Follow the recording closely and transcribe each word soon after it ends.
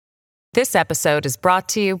This episode is brought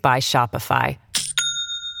to you by Shopify.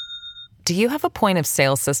 Do you have a point of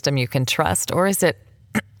sale system you can trust, or is it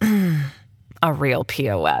a real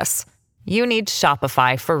POS? You need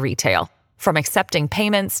Shopify for retail. From accepting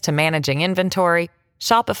payments to managing inventory,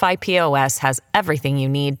 Shopify POS has everything you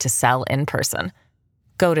need to sell in person.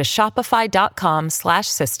 Go to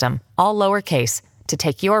shopify.com/system, all lowercase, to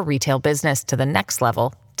take your retail business to the next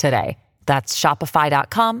level today. That's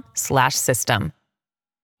shopify.com/system.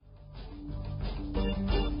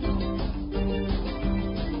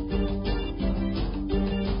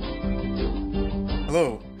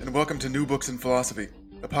 Hello, and welcome to New Books in Philosophy,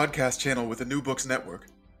 a podcast channel with the New Books Network.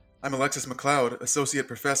 I'm Alexis McLeod, Associate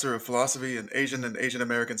Professor of Philosophy and Asian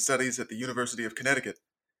American Studies at the University of Connecticut,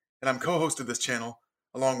 and I'm co-host of this channel,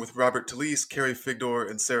 along with Robert Talisse, Carrie Figdor,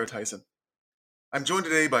 and Sarah Tyson. I'm joined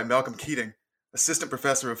today by Malcolm Keating, Assistant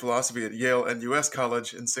Professor of Philosophy at Yale NUS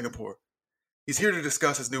College in Singapore. He's here to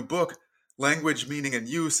discuss his new book, Language, Meaning, and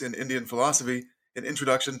Use in Indian Philosophy, an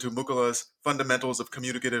Introduction to Mukulla's Fundamentals of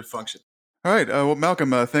Communicative Function. All right. Well, Malcolm,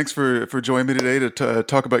 thanks for joining me today to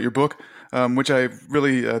talk about your book, which I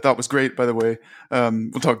really thought was great, by the way.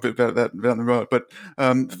 We'll talk a bit about that down the road. But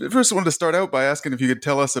first, I wanted to start out by asking if you could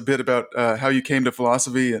tell us a bit about how you came to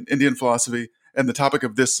philosophy and Indian philosophy and the topic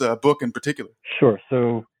of this book in particular. Sure.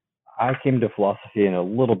 So I came to philosophy in a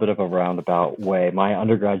little bit of a roundabout way. My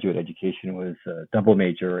undergraduate education was a double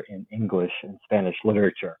major in English and Spanish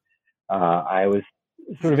literature. I was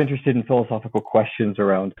sort of interested in philosophical questions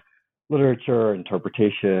around literature,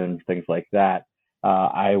 interpretation, things like that.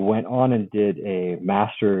 I went on and did a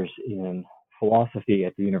master's in philosophy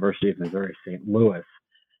at the University of Missouri, St. Louis.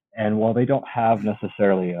 And while they don't have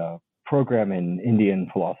necessarily a program in Indian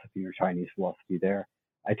philosophy or Chinese philosophy there,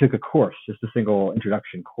 I took a course, just a single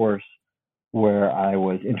introduction course, where I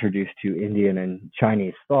was introduced to Indian and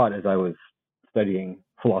Chinese thought as I was studying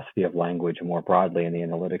philosophy of language more broadly in the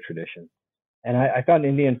analytic tradition. And I found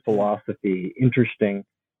Indian philosophy interesting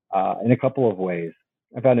in a couple of ways.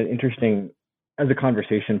 I found it interesting as a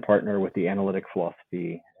conversation partner with the analytic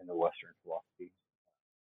philosophy and the Western philosophy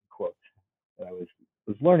quotes that I was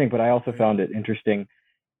learning, but I also found it interesting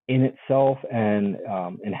in itself and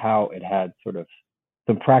in how it had sort of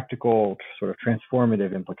some practical, sort of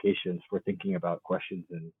transformative implications for thinking about questions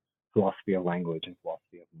in philosophy of language and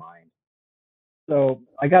philosophy of mind. So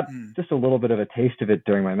I got just a little bit of a taste of it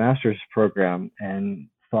during my master's program and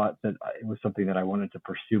thought that it was something that I wanted to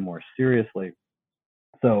pursue more seriously.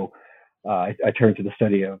 So I turned to the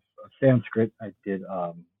study of Sanskrit. I did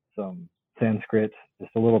some Sanskrit,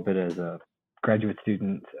 just a little bit as a graduate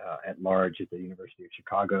student at large at the University of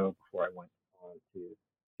Chicago before I went on to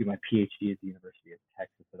do my PhD at the University of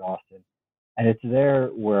Texas at Austin. And it's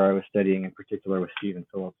there where I was studying in particular with Stephen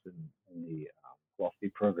Phillips in the philosophy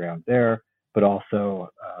program there, but also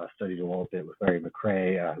studied a little bit with Larry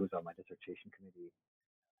McCrae, who was on my dissertation committee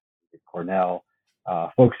at Cornell,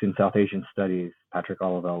 folks in South Asian studies. Patrick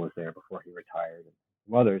Olivelle was there before he retired, and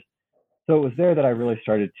some others. So it was there that I really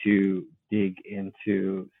started to dig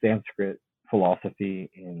into Sanskrit philosophy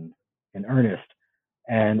in earnest.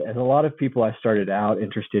 And as a lot of people, I started out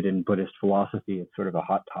interested in Buddhist philosophy. It's sort of a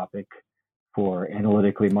hot topic for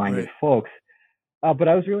analytically minded folks. But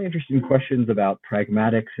I was really interested in questions about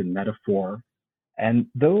pragmatics and metaphor. And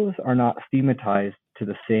those are not thematized to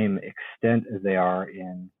the same extent as they are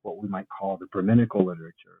in what we might call the Brahminical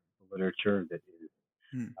literature, the literature that is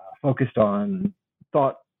focused on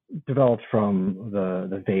thought developed from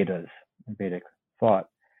the Vedas and Vedic thought.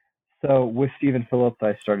 So with Stephen Phillips,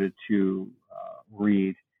 I started to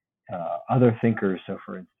read other thinkers. So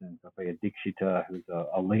for instance, Abhaya Dikshita, who's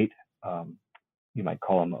a late, you might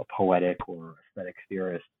call him a poetic or aesthetic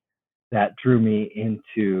theorist, that drew me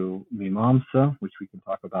into Mimamsa, which we can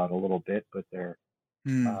talk about a little bit, but they're,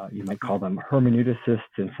 you might call them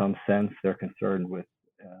hermeneuticists in some sense. They're concerned with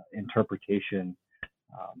interpretation,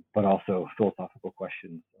 but also philosophical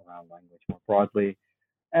questions around language more broadly.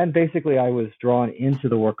 And basically, I was drawn into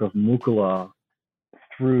the work of Mukulla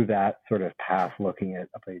through that sort of path, looking at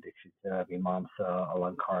Abhaya Dikshita, Mimamsa,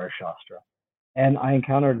 Alankara Shastra. And I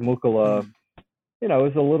encountered Mukulla, it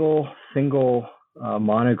was a little single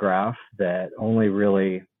monograph that only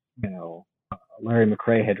really, Larry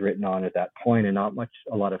McCrae had written on at that point, and not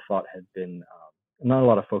a lot of folks had been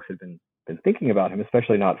thinking about him,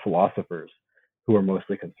 especially not philosophers who are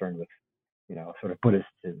mostly concerned with, sort of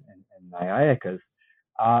Buddhists and Nyayikas.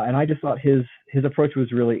 And I just thought his approach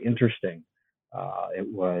was really interesting. It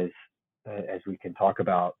was, as we can talk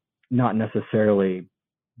about, not necessarily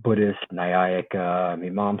Buddhist, Nyayika,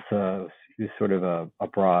 Mimamsa. He was sort of a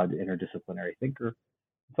broad interdisciplinary thinker.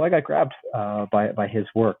 So I got grabbed by his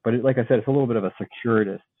work. But like I said, it's a little bit of a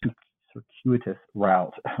circuitous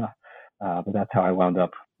route, but that's how I wound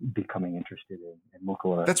up becoming interested in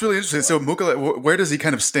Mukkula. That's really interesting. So Mukkula, where does he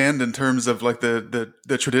kind of stand in terms of like the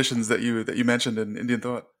traditions that you mentioned in Indian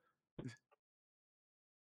thought?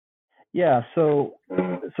 Yeah, so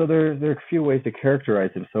there are a few ways to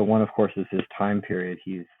characterize him. So one, of course, is his time period.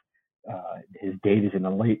 His date is in the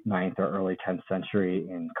late 9th or early 10th century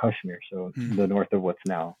in Kashmir, so the north of what's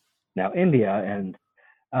now India, and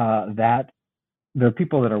that the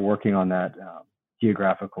people that are working on that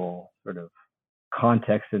geographical sort of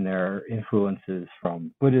context and their influences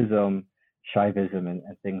from Buddhism, Shaivism, and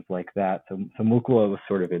things like that. So Mukkula was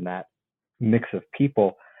sort of in that mix of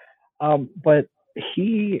people, but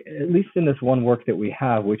he, at least in this one work that we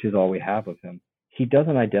have, which is all we have of him, he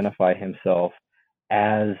doesn't identify himself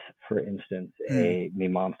as, for instance, a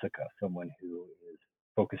Mimamsaka, someone who is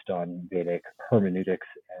focused on Vedic hermeneutics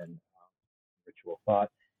and ritual thought.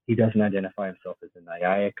 He doesn't identify himself as a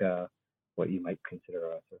Nyayika, what you might consider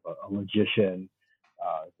a sort of a logician,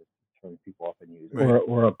 the term people often use, right,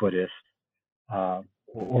 or a Buddhist,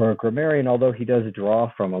 or a grammarian, although he does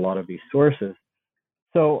draw from a lot of these sources.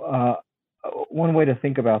 So one way to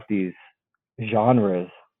think about these genres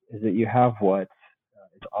is that you have what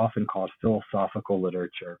is often called philosophical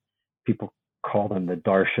literature. People call them the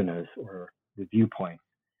darshanas, or the viewpoints.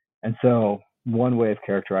 And so one way of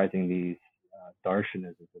characterizing these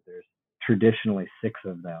darshanas is that there's traditionally 6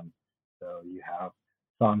 of them. So you have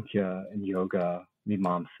Samkhya and Yoga,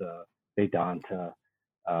 Mimamsa, Vedanta,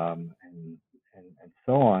 and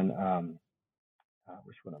so on.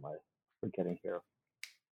 Which one am I forgetting here?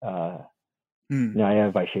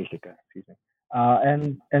 Nyaya Vaisheshika, excuse me.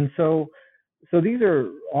 And so these are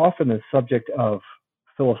often the subject of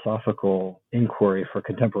philosophical inquiry for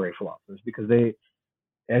contemporary philosophers, because they,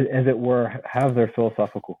 as it were, have their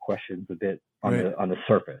philosophical questions a bit on the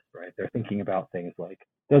surface, right? They're thinking about things like,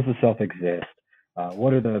 does the self exist?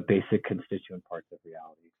 What are the basic constituent parts of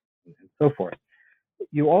reality, and so forth.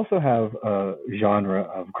 You also have a genre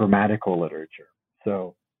of grammatical literature.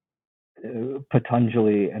 So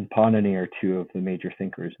Patanjali and Panini are 2 of the major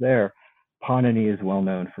thinkers there. Panini is well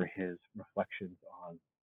known for his reflections on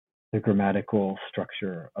the grammatical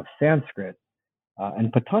structure of Sanskrit.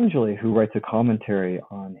 And Patanjali, who writes a commentary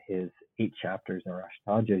on his 8 chapters of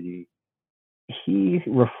Ashtajaji, he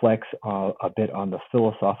reflects a bit on the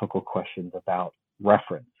philosophical questions about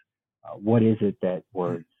reference. What is it that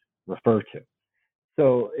words refer to?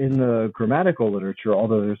 So in the grammatical literature,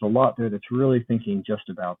 although there's a lot there that's really thinking just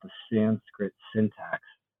about the Sanskrit syntax,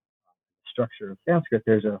 structure of Sanskrit,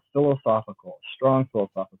 there's a strong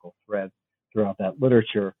philosophical thread throughout that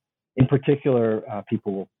literature. In particular,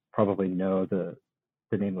 people will probably know the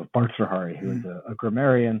name of Bhartrhari, who is a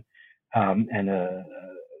grammarian,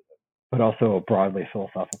 but also a broadly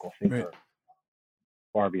philosophical thinker,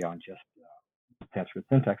 far beyond just Sanskrit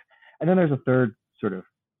syntax. And then there's a third sort of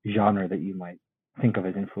genre that you might think of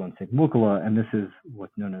as influencing Mukkula, and this is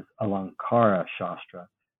what's known as Alankara Shastra.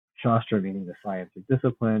 Shastra meaning the science of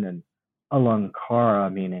discipline, and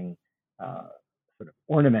Alankara meaning sort of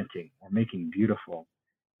ornamenting or making beautiful.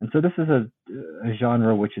 And so this is a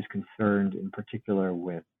genre which is concerned in particular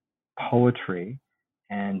with poetry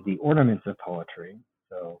and the ornaments of poetry,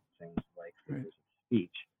 so things like figures of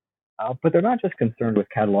speech. But they're not just concerned with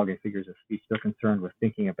cataloging figures of speech, they're concerned with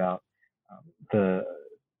thinking about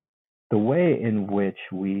the way in which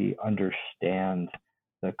we understand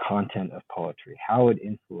the content of poetry, how it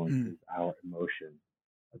influences our emotions,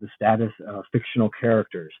 the status of fictional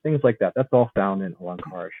characters, things like that. That's all found in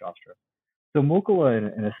Alankara Shastra. So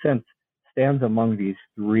Mukkula, in a sense, stands among these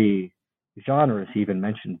 3 genres. He even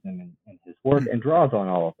mentions them in his work and draws on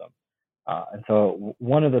all of them. And so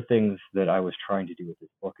one of the things that I was trying to do with this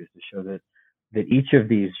book is to show that each of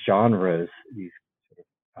these genres, these sort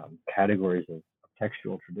of categories of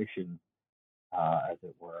textual traditions, as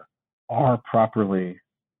it were, are properly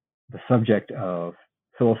the subject of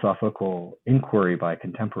philosophical inquiry by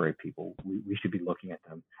contemporary people. We should be looking at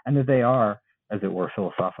them, and that they are, as it were,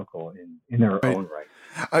 philosophical in their own right.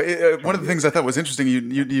 One of the things I thought was interesting,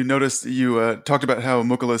 you noticed, you talked about how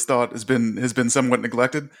Mukkula's thought has been somewhat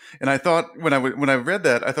neglected, and I thought when I read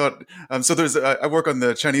that, I thought so. I work on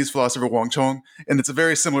the Chinese philosopher Wang Chong, and it's a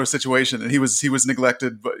very similar situation, and he was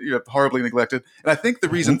neglected, but horribly neglected, and I think the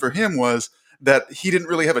reason for him was that he didn't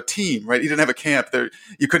really have a team, right? He didn't have a camp. There,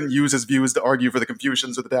 you couldn't use his views to argue for the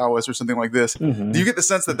Confucians or the Taoists or something like this. Do you get the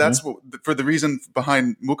sense that that's for the reason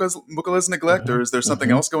behind Mukkula's neglect, or is there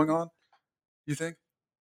something else going on, you think?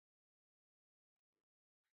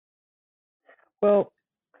 Well,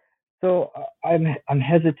 so I'm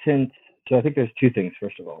hesitant. So I think there's 2 things.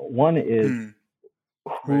 First of all, one is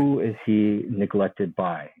who is he neglected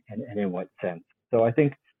by, and in what sense. So I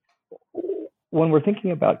think when we're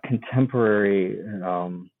thinking about contemporary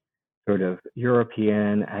sort of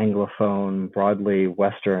European, Anglophone, broadly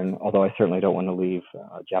Western, although I certainly don't want to leave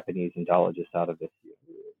Japanese Indologists out of this.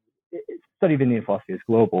 Study of Indian philosophy is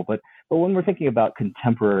global, but when we're thinking about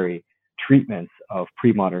contemporary treatments of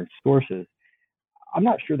pre-modern sources, I'm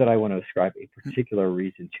not sure that I want to ascribe a particular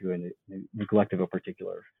reason to a neglect of a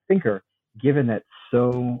particular thinker, given that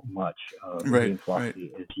so much of Indian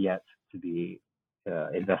philosophy is yet to be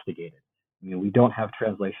investigated. I mean, we don't have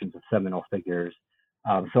translations of seminal figures.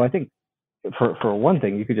 So I think, for one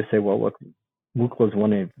thing, you could just say, well, look, Mukhla is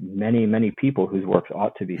one of many, many people whose works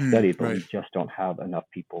ought to be studied, but we just don't have enough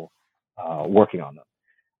people working on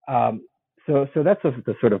them. So that's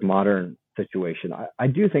the sort of modern situation. I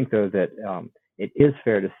do think, though, that it is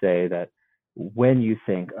fair to say that when you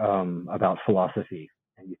think about philosophy,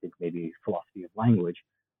 and you think maybe philosophy of language,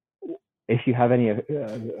 if you have any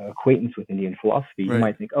acquaintance with Indian philosophy, you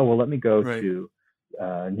might think, oh, well, let me go to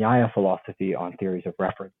Nyaya philosophy on theories of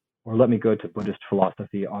reference, or let me go to Buddhist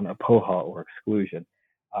philosophy on apoha or exclusion.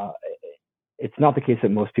 It's not the case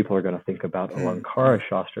that most people are going to think about Alankara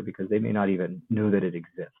Shastra because they may not even know that it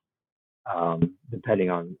exists, depending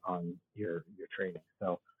on your training.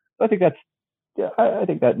 So I think I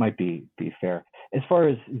think that might be fair. As far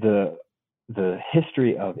as the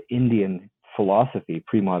history of Indian philosophy,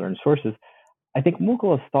 pre-modern sources, I think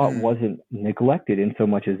Mukhla's thought wasn't neglected in so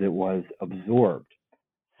much as it was absorbed.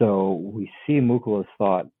 So we see Mukhla's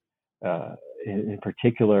thought, in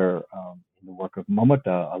particular, in the work of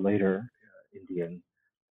Mamata, a later Indian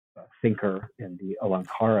thinker in the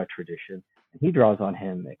Alankara tradition, and he draws on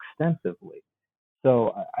him extensively.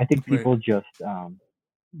 So I think people just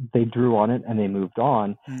they drew on it and they moved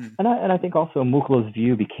on, and I think also Mukhla's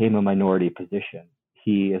view became a minority position.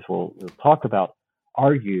 He, as we'll talk about,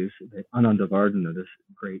 argues that Anandavardhana, this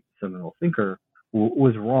great seminal thinker,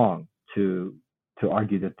 was wrong to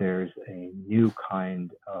argue that there's a new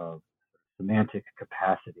kind of semantic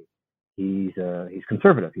capacity. He's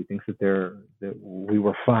conservative. He thinks that we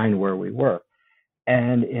were fine where we were.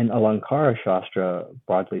 And in Alankara Shastra,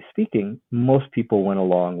 broadly speaking, most people went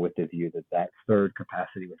along with the view that third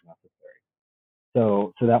capacity was necessary.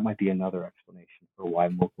 So that might be another explanation for why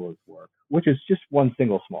Mukhla's work, which is just one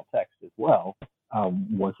single small text as well,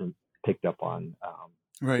 wasn't picked up on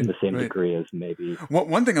in the same degree as maybe.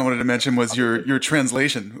 One thing I wanted to mention was your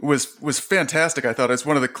translation was fantastic. I thought it's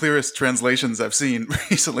one of the clearest translations I've seen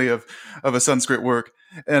recently of a Sanskrit work.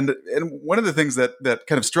 And one of the things that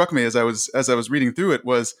kind of struck me as I was reading through it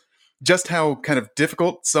was just how kind of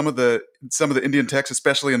difficult some of the Indian texts,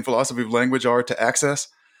 especially in philosophy of language, are to access.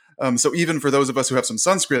 So even for those of us who have some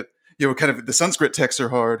Sanskrit, kind of the Sanskrit texts are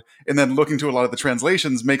hard, and then looking to a lot of the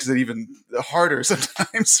translations makes it even harder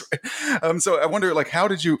sometimes. Right? So I wonder, how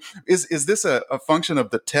did you? Is this a function of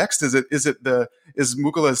the text? Is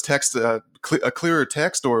Mukhla's text a clearer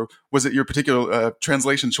text, or was it your particular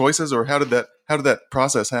translation choices, or how did that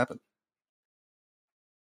process happen?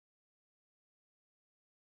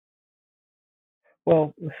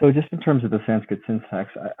 Well, so just in terms of the Sanskrit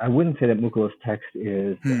syntax, I wouldn't say that Mukhla's text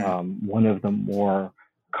is one of the more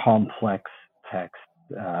complex texts,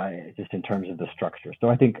 just in terms of the structure. So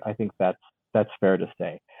I think that's fair to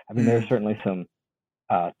say. I mean, there are certainly some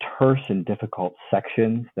terse and difficult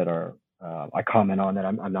sections that are I comment on that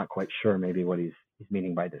I'm not quite sure maybe what he's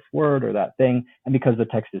meaning by this word or that thing, and because the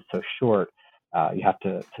text is so short, you have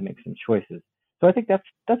to make some choices. So I think that's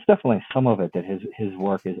definitely some of it. That his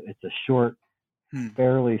work it's a short,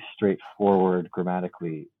 fairly straightforward,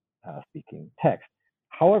 grammatically speaking text.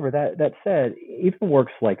 However, that said, even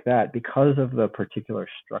works like that, because of the particular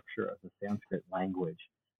structure of the Sanskrit language,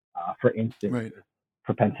 for instance,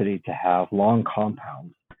 propensity to have long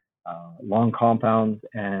compounds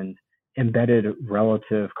and embedded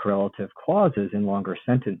relative correlative clauses in longer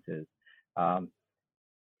sentences.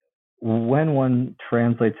 When one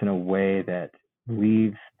translates in a way that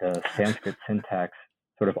leaves the Sanskrit syntax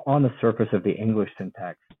sort of on the surface of the English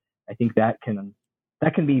syntax, I think that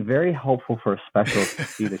can be very helpful for a specialist to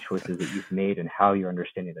see the choices that you've made and how you're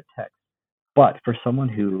understanding the text. But for someone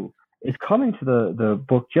who is coming to the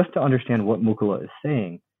book just to understand what Mukhla is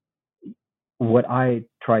saying, what I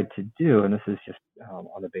tried to do, and this is just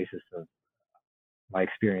on the basis of my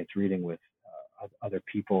experience reading with other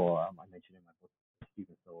people, I mentioned in my book,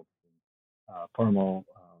 Stephen Phillips, and Parmal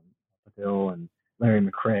Patil, and Larry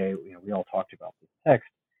McRae, we all talked about this text,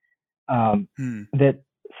 that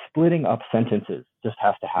splitting up sentences just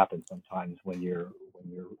has to happen sometimes when you're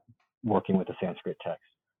working with a Sanskrit text.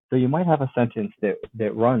 So you might have a sentence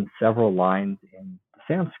that runs several lines in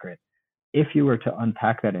Sanskrit, if you were to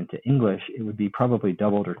unpack that into English, it would be probably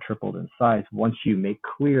doubled or tripled in size once you make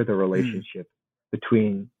clear the relationship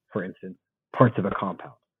between, for instance, parts of a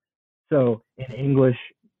compound. So in English,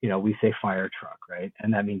 we say fire truck, right?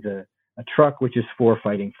 And that means a truck which is for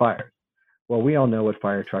fighting fires. Well, we all know what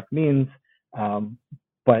fire truck means,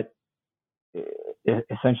 but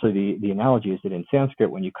essentially the analogy is that in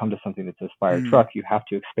Sanskrit, when you come to something that says fire truck, you have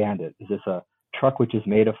to expand it. Is this a truck which is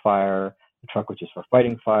made of fire, a truck which is for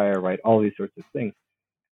fighting fire, right? All these sorts of things.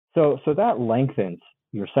 So that lengthens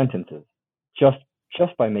your sentences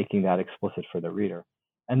just by making that explicit for the reader.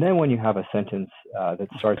 And then when you have a sentence that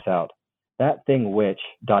starts out, that thing which ...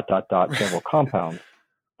 several compounds,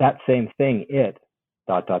 that same thing it ...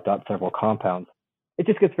 several compounds, it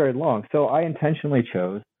just gets very long. So I intentionally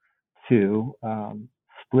chose to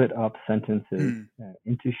split up sentences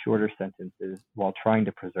into shorter sentences while trying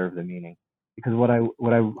to preserve the meaning. Because what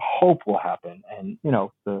I hope will happen, and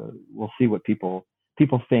we'll see what people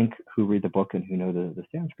think who read the book and who know the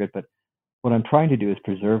Sanskrit, but what I'm trying to do is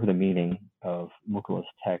preserve the meaning of Mukulla's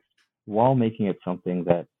text while making it something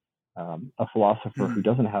that a philosopher who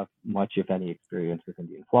doesn't have much, if any, experience with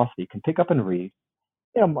Indian philosophy can pick up and read.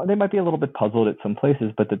 They might be a little bit puzzled at some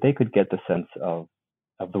places, but that they could get the sense of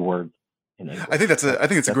the words in English. I think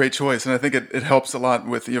it's a great choice, and I think it helps a lot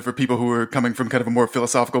with for people who are coming from kind of a more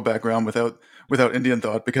philosophical background without Indian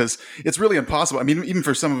thought, because it's really impossible. I mean, even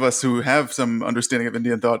for some of us who have some understanding of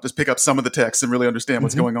Indian thought, just pick up some of the text and really understand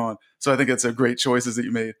what's going on. So I think it's a great choices that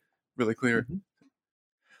you made, really clear.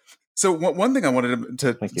 So one thing I wanted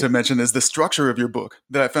to mention is the structure of your book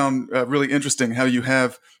that I found really interesting. How you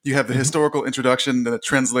have the historical introduction, the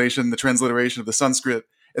translation, the transliteration of the Sanskrit,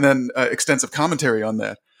 and then extensive commentary on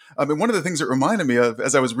that. And one of the things it reminded me of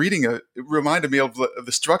as I was reading it reminded me of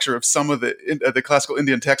the structure of some of the classical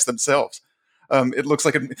Indian texts themselves. It looks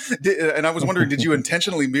like and I was wondering, did you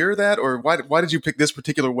intentionally mirror that, or why did you pick this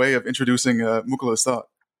particular way of introducing Mukulla's thought?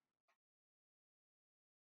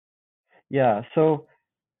 Yeah, so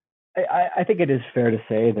I think it is fair to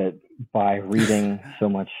say that by reading so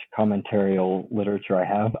much commentarial literature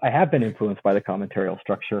I have been influenced by the commentarial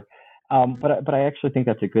structure. But I actually think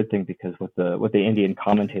that's a good thing, because what the Indian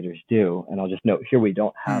commentators do, and I'll just note here, we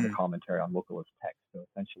don't have a commentary on Mukulla's text. So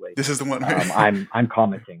essentially, this is the one. I'm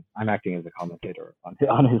commenting. I'm acting as a commentator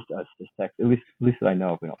on his text. At least that I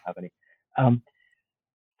know of. We don't have any.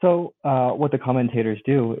 So what the commentators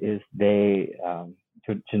do is they,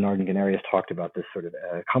 Janardhan Ganeri has talked about this sort of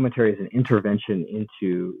commentary as an intervention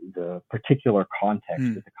into the particular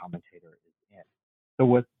context that the commentator is in.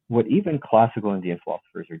 So what even classical Indian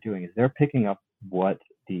philosophers are doing is they're picking up what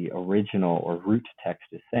the original or root text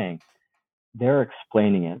is saying. They're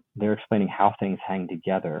explaining it. They're explaining how things hang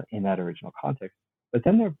together in that original context. But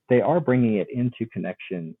then they are bringing it into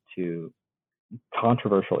connection to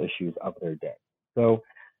controversial issues of their day. So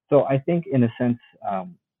I think, in a sense,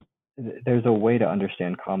 there's a way to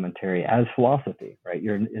understand commentary as philosophy, right?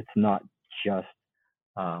 It's not just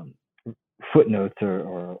footnotes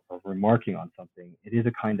or remarking on something. It is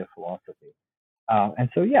a kind of philosophy. And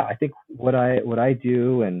so, yeah, I think what I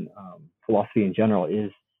do, and philosophy in general,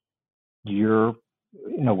 is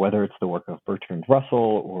whether it's the work of Bertrand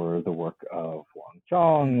Russell or the work of Wang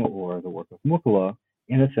Zhang or the work of Mukulla,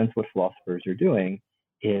 in a sense, what philosophers are doing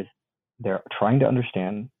is they're trying to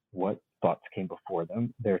understand what thoughts came before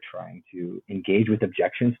them. They're trying to engage with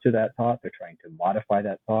objections to that thought. They're trying to modify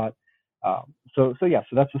that thought. So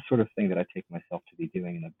that's the sort of thing that I take myself to be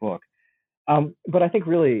doing in the book. But I think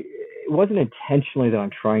really it wasn't intentionally that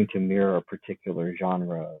I'm trying to mirror a particular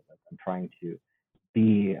genre. That I'm trying to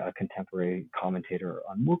be a contemporary commentator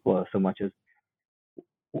on Mukulla, so much as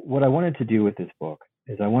what I wanted to do with this book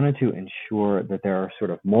is I wanted to ensure that there are sort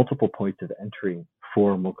of multiple points of entry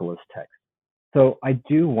for Mukulla's text. So I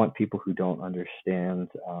do want people who don't understand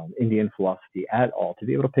Indian philosophy at all to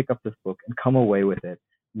be able to pick up this book and come away with it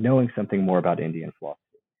knowing something more about Indian philosophy.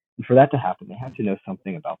 And for that to happen, they have to know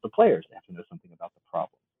something about the players. They have to know something about the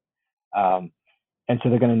problem. And so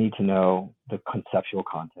they're going to need to know the conceptual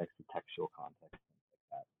context, the textual context, things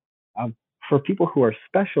like that. For people who are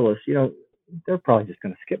specialists, they're probably just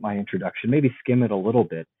going to skip my introduction, maybe skim it a little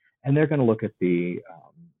bit, and they're going to look at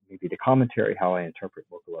maybe the commentary, how I interpret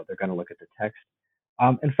Mukulla. They're going to look at the text.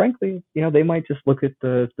 And frankly, they might just look at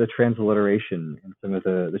the transliteration and some of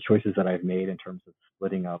the choices that I've made in terms of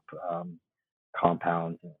splitting up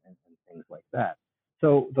compounds and things like that.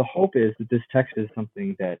 So the hope is that this text is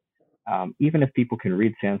something that even if people can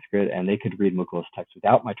read Sanskrit and they could read Mukulla's text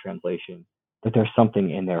without my translation, that there's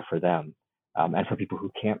something in there for them. And for people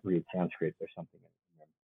who can't read Sanskrit, there's something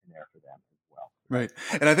in there for them as well. Right.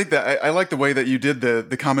 And I think that I like the way that you did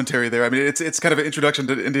the commentary there. I mean, it's kind of an introduction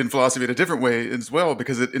to Indian philosophy in a different way as well,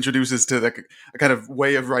 because it introduces to a kind of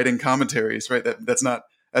way of writing commentaries, right? That's not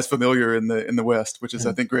as familiar in the West, which is,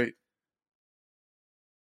 I think, great.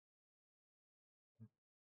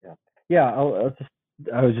 Yeah. Yeah.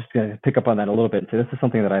 I was just going to pick up on that a little bit. So this is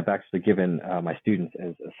something that I've actually given my students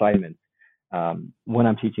as assignments when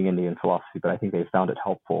I'm teaching Indian philosophy, but I think they found it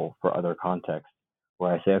helpful for other contexts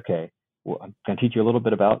where I say, okay, well, I'm going to teach you a little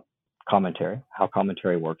bit about commentary, how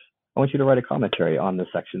commentary works. I want you to write a commentary on the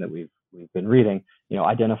section that we've been reading. You know,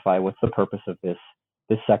 identify what's the purpose of this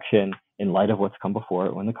section in light of what's come before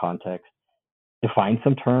it in the context. Define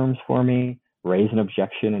some terms for me, raise an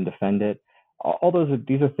objection and defend it. All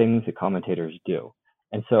these are things that commentators do.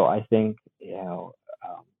 And so I think,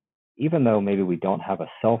 even though maybe we don't have a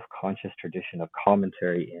self-conscious tradition of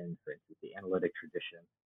commentary in, for instance, the analytic tradition,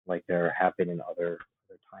 like there have been in other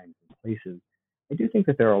times and places, I do think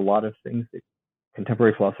that there are a lot of things that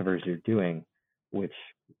contemporary philosophers are doing, which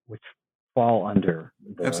fall under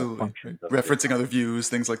the Absolutely. functions of referencing other views,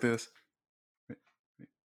 things like this.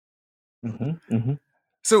 Mm-hmm, mm-hmm.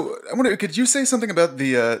 So I wonder, could you say something about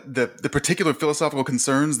the particular philosophical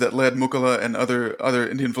concerns that led Mukkala and other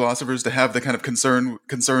Indian philosophers to have the kind of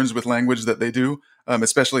concerns with language that they do,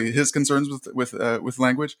 especially his concerns with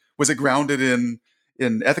language? Was it grounded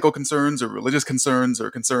in ethical concerns or religious concerns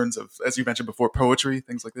or concerns of, as you mentioned before, poetry,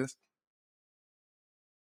 things like this?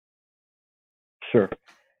 Sure.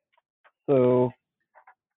 So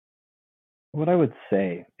what I would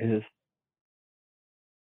say is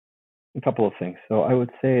a couple of things. So I would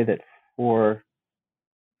say that for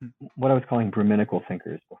what I was calling Brahminical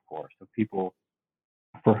thinkers before, so people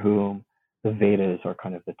for whom the Vedas are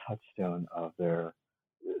kind of the touchstone of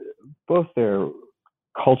both their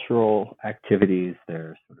cultural activities,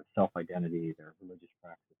 their sort of self-identity, their religious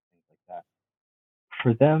practice, things like that.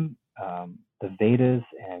 For them, the Vedas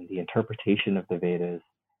and the interpretation of the Vedas,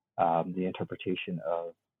 the interpretation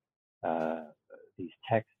of these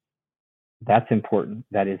texts, that's important.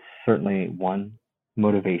 That is certainly one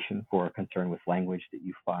motivation for a concern with language that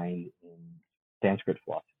you find in Sanskrit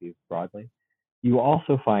philosophy broadly. You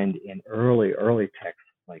also find in early texts,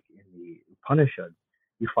 like in the Upanishads,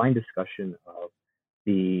 you find discussion of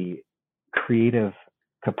the creative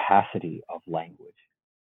capacity of language.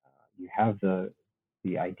 You have the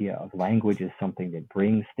idea of language as something that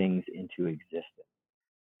brings things into existence.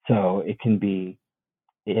 So it can be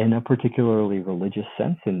in a particularly religious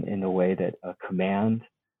sense, in the way that a command,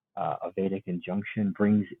 a Vedic injunction,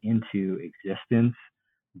 brings into existence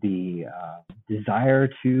the desire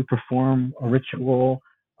to perform a ritual.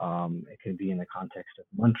 It can be in the context of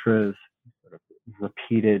mantras, sort of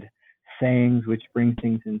repeated sayings, which bring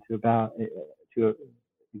things into to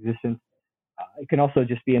existence. It can also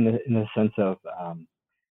just be in the sense of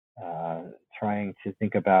trying to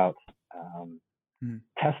think about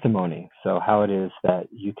testimony. So how it is that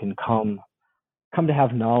you can come to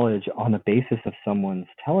have knowledge on the basis of someone's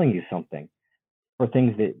telling you something, for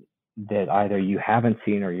things that either you haven't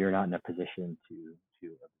seen or you're not in a position to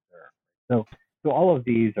observe. So all of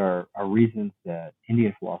these are reasons that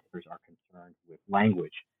Indian philosophers are concerned with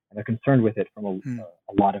language, and they're concerned with it from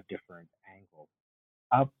a lot of different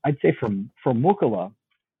angles. I'd say for Mukkala,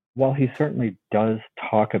 while he certainly does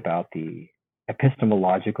talk about the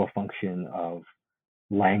epistemological function of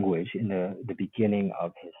language in the beginning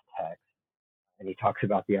of his text, and he talks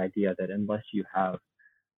about the idea that unless you have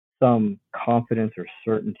some confidence or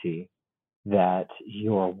certainty that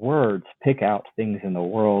your words pick out things in the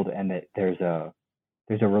world, and that there's a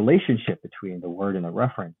relationship between the word and the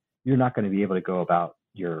referent, you're not going to be able to go about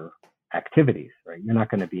your activities, right? You're not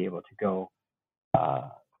going to be able to go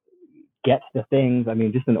get the things. I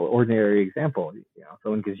mean, just an ordinary example,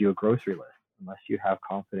 someone gives you a grocery list. Unless you have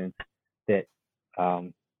confidence that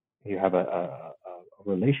you have a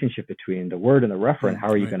relationship between the word and the referent, how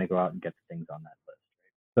are you going to go out and get the things on that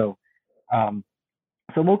list? Right?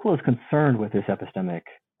 So Mukkala is concerned with this epistemic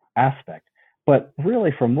aspect, but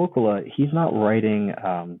really for Mukkala, he's not writing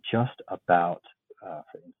just about,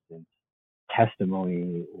 for instance,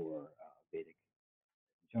 testimony or Vedic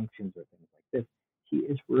injunctions or things like this. He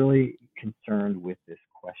is really concerned with this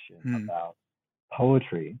question about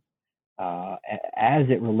poetry as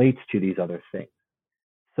it relates to these other things.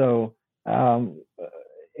 So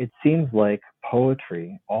it seems like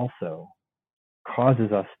poetry also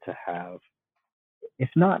causes us to have, if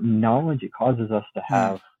not knowledge, it causes us to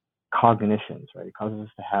have cognitions, right? It causes us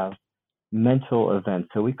to have mental events.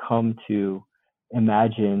 So we come to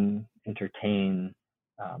imagine, entertain,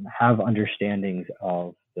 have understandings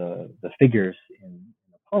of the figures in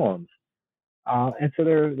the poems And so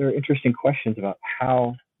there are interesting questions about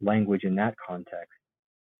how language in that context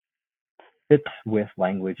fits with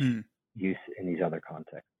language Hmm. use in these other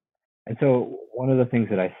contexts. And so one of the things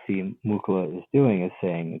that I see Mukula is doing is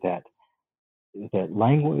saying that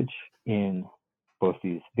language in both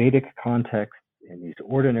these Vedic contexts, in these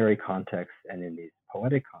ordinary contexts, and in these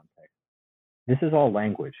poetic contexts, this is all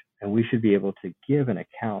language, and we should be able to give an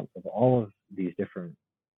account of all of these different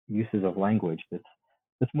uses of language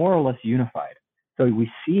that's more or less unified. So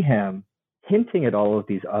we see him hinting at all of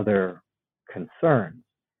these other concerns,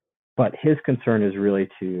 but his concern is really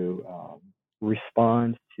to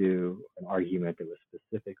respond to an argument that was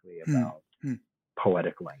specifically Hmm. about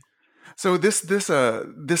poetic language. So this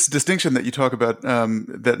distinction that you talk about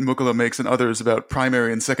that Mukula makes and others about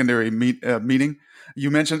primary and secondary meaning,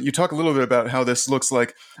 you talk a little bit about how this looks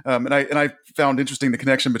like, and I found interesting the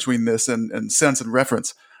connection between this and sense and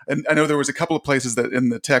reference. And I know there was a couple of places that in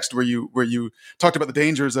the text where you talked about the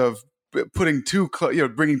dangers of putting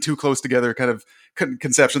bringing too close together kind of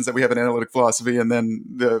conceptions that we have in analytic philosophy and then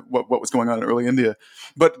what was going on in early India.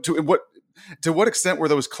 But to what extent were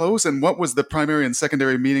those close, and what was the primary and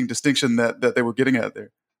secondary meaning distinction that they were getting at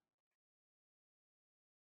there?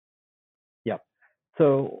 Yeah.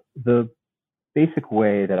 So the basic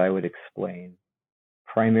way that I would explain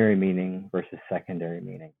primary meaning versus secondary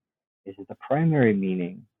meaning is that the primary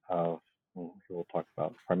meaning of, we'll talk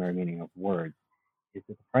about primary meaning of words, is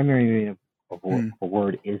that the primary meaning of a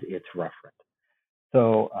word is its referent.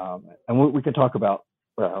 So, and we can talk about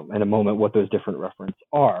in a moment what those different references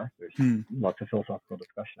are. There's lots of philosophical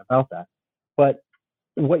discussion about that. But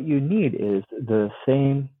what you need is the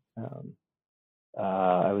same,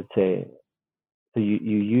 I would say, so you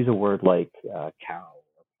use a word like cow,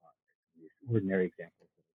 or these ordinary examples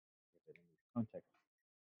in these contexts.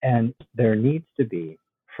 And there needs to be,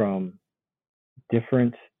 from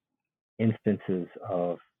different instances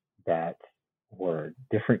of that word,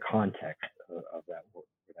 different contexts of that word,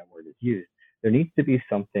 where that word is used, there needs to be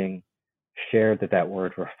something shared that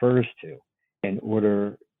word refers to in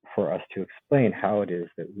order for us to explain how it is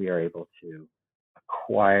that we are able to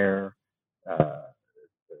acquire the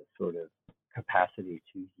sort of capacity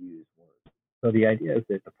to use words. So the idea is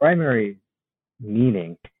that the primary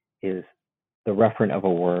meaning is the referent of a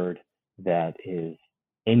word that is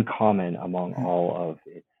in common among all of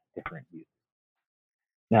its different uses.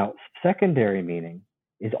 Now, secondary meaning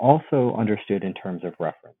is also understood in terms of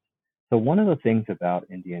reference. So one of the things about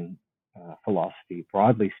Indian philosophy,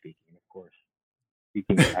 broadly speaking, of course,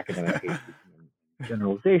 speaking in academic cases and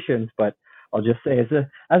generalizations, but I'll just say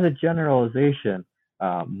as a generalization,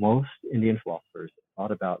 most Indian philosophers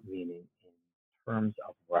thought about meaning in terms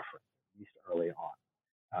of reference, at least early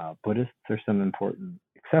on. Buddhists are some important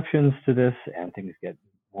exceptions to this, and things get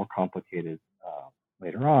more complicated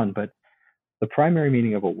later on. But the primary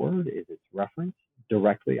meaning of a word is its reference.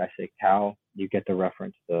 Directly, I say cow, you get the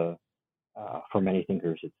reference. For many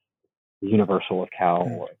thinkers, it's the universal of cow,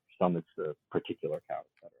 or some it's the particular cow,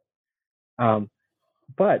 etc.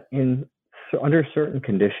 But under certain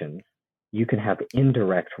conditions, you can have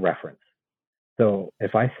indirect reference. So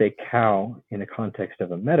if I say cow in the context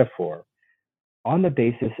of a metaphor, on the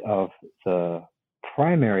basis of the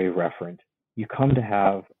primary referent, you come to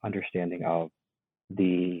have understanding of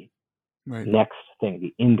the next thing,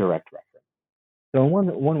 the indirect reference. So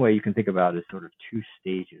one way you can think about it is sort of two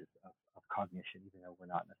stages of cognition, even though we're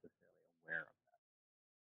not necessarily aware of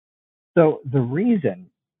that. So the reason,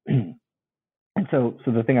 and so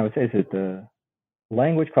the thing I would say is that the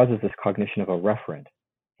language causes this cognition of a referent,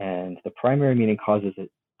 and the primary meaning causes it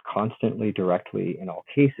constantly, directly in all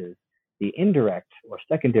cases. The indirect or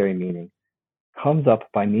secondary meaning comes up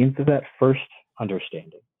by means of that first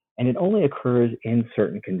understanding, and it only occurs in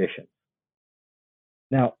certain conditions.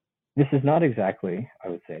 Now, this is not exactly, I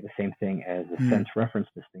would say, the same thing as the sense-reference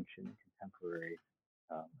distinction in contemporary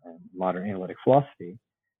and modern analytic philosophy.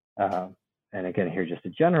 And again, here just to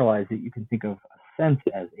generalize it, you can think of a sense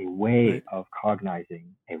as a way of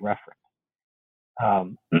cognizing a reference.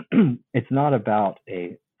 It's not about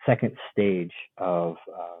a second stage of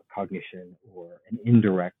cognition or an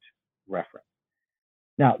indirect reference.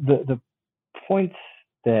 Now, the points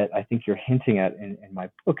that I think you're hinting at in my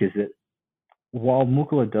book is that while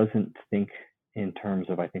Mukula doesn't think in terms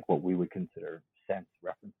of, I think, what we would consider sense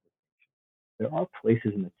reference distinction, there are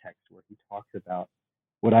places in the text where he talks about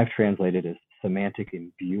what I've translated as semantic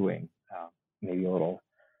imbuing, maybe a little,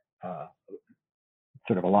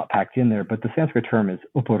 sort of a lot packed in there, but the Sanskrit term is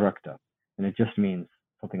uparakta, and it just means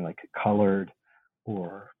something like colored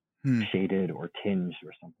or shaded or tinged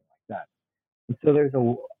or something like that. And so there's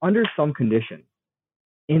under some conditions,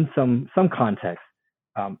 in some context,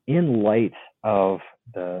 in light of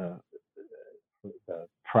the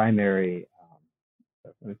primary,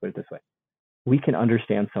 let me put it this way, we can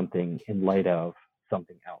understand something in light of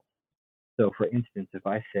something else. So, for instance, if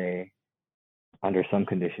I say, under some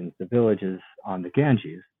conditions, the village is on the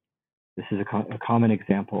Ganges, this is a common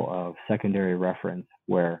example of secondary reference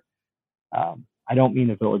where I don't mean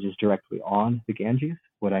the village is directly on the Ganges.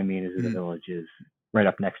 What I mean is that the village is right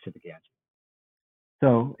up next to the Ganges.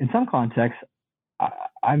 So, in some contexts,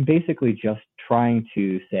 I'm basically just trying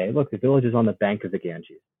to say, look, the village is on the bank of the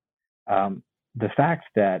Ganges. The fact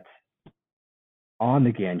that on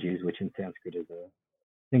the Ganges, which in Sanskrit is a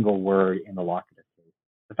single word in the locative case,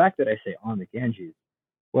 the fact that I say on the Ganges,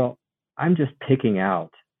 well, I'm just picking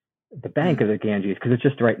out the bank of the Ganges because it's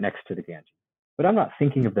just right next to the Ganges. But I'm not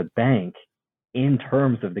thinking of the bank in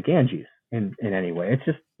terms of the Ganges in any way. It's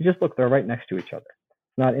just, you just look, they're right next to each other.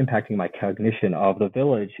 It's not impacting my cognition of the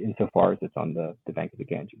village insofar as it's on the bank of the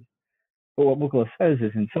Ganges. But what Mukula says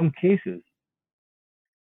is, in some cases,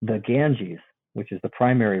 the Ganges, which is the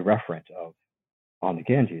primary referent of on the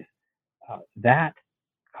Ganges, that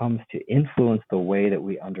comes to influence the way that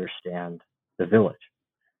we understand the village.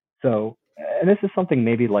 So, and this is something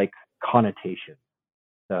maybe like connotation.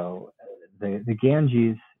 So, the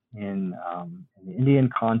Ganges in the Indian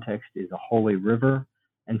context is a holy river,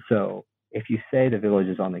 and so if you say the village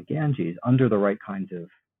is on the Ganges under the right kinds of,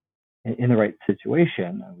 in the right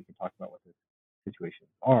situation, and we can talk about what the situations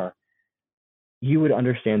are, you would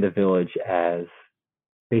understand the village as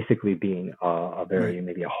basically being a very,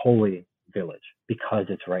 maybe a holy village because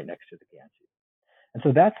it's right next to the Ganges. And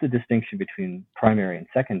so that's the distinction between primary and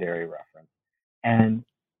secondary reference. And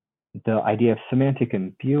the idea of semantic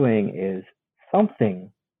imbuing is something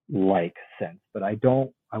like sense, but I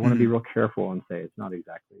want to be real careful and say it's not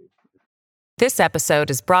exactly. This episode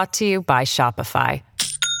is brought to you by Shopify.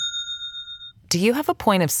 Do you have a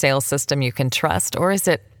point of sale system you can trust, or is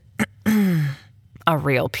it a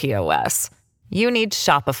real POS? You need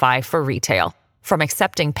Shopify for retail. From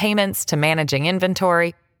accepting payments to managing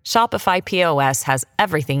inventory, Shopify POS has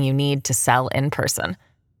everything you need to sell in person.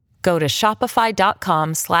 Go to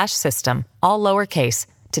shopify.com/system, all lowercase,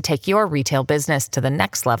 to take your retail business to the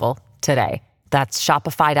next level today. That's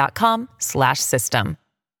shopify.com/system.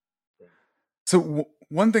 So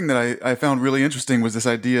one thing that I found really interesting was this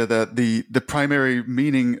idea that the primary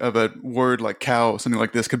meaning of a word like cow, something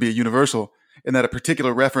like this, could be a universal, and that a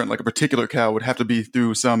particular referent, like a particular cow, would have to be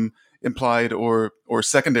through some implied or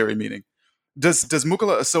secondary meaning. Does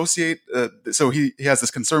Mukula associate, so he has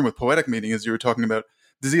this concern with poetic meaning, as you were talking about,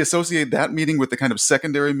 does he associate that meaning with the kind of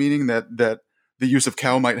secondary meaning that the use of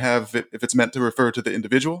cow might have if it's meant to refer to the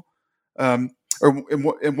individual? And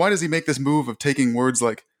why does he make this move of taking words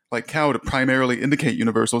like cow to primarily indicate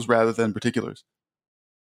universals rather than particulars?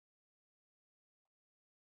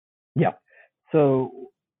 Yeah. So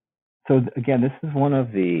again, this is one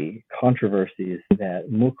of the controversies that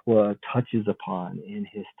Mukula touches upon in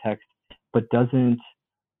his text, but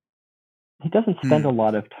he doesn't spend a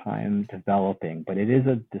lot of time developing, but it is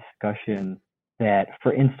a discussion that,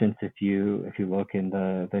 for instance, if you look in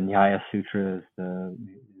the Nyaya Sutras, the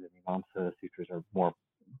Mimamsa Sutras, or more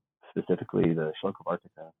specifically the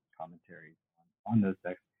Shlokavartika commentaries on those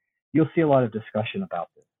texts, you'll see a lot of discussion about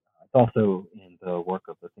this. It's also in the work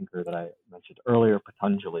of the thinker that I mentioned earlier,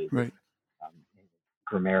 Patanjali, Right.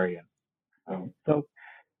 Grammarian.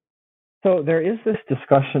 So there is this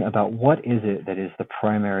discussion about what is it that is the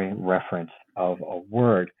primary reference of a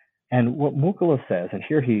word. And what Mukula says, and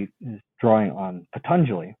here he is drawing on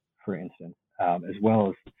Patanjali, for instance, as well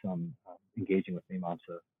as some engaging with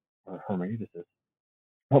Mimamsa or hermeneuticis.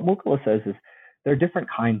 What Mukula says is there are different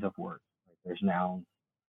kinds of words. Right? There's nouns,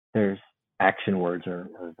 there's action words or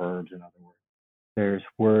verbs, in other words. There's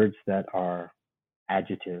words that are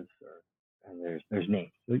adjectives, and there's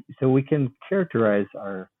names. So we can characterize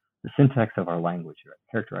the syntax of our language, right?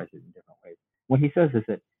 Characterize it in different ways. What he says is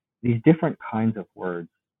that these different kinds of words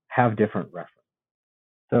have different reference.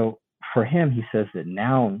 So for him, he says that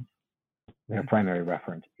nouns, their primary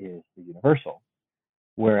reference is the universal,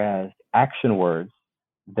 whereas action words,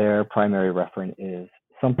 their primary reference is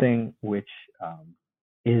something which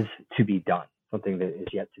is to be done, something that is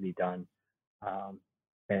yet to be done,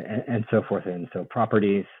 and so forth. And so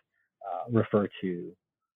properties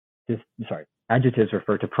adjectives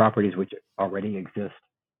refer to properties which already exist,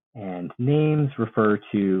 and names refer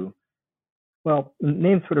to,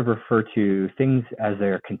 names sort of refer to things as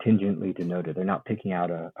they're contingently denoted. They're not picking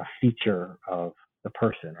out a feature of the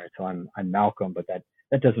person, right? So I'm Malcolm, but that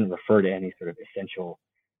doesn't refer to any sort of essential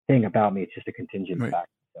thing about me. It's just a contingent fact.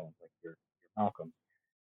 So it's like you're Malcolm.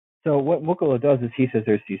 So what Mukula does is he says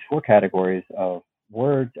there's these four categories of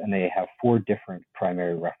words, and they have 4 different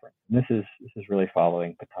primary references. And this is really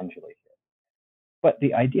following Patanjali here. But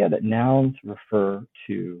the idea that nouns refer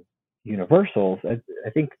to universals, I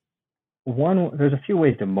think there's a few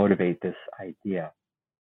ways to motivate this idea,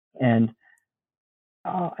 and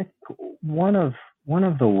I think one of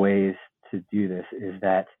the ways to do this is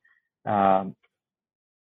that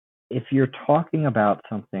if you're talking about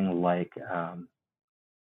something like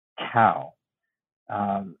cow,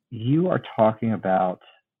 you are talking about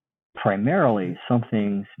primarily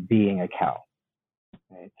something's being a cow.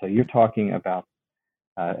 Right? So you're talking about,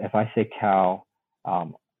 if I say cow,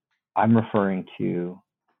 I'm referring to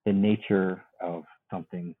the nature of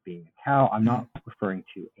something being a cow. I'm not referring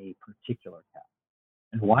to a particular cow.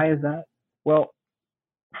 And why is that? Well,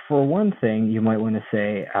 for one thing, you might want to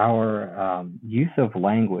say our use of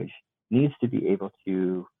language needs to be able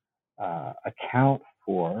to account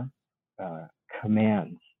for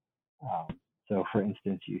commands. So, for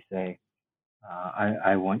instance, you say,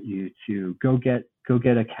 I want you to go get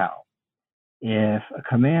a cow. If a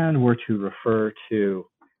command were to refer to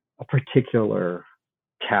a particular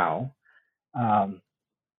cow,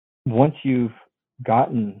 once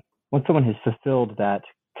someone has fulfilled that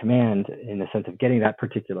command in the sense of getting that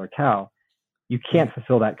particular cow, you can't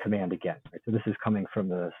fulfill that command again. Right? So this is coming from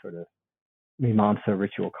the sort of Mimamsa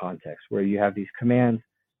ritual context where you have these commands: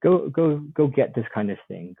 go get this kind of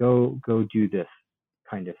thing, go do this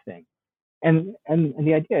kind of thing. And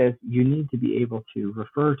the idea is you need to be able to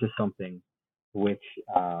refer to something which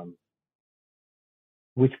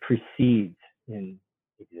precedes in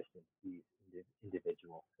existence these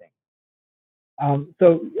individual things.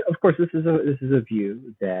 So of course this is a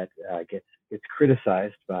view that gets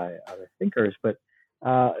criticized by other thinkers, but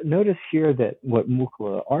notice here that what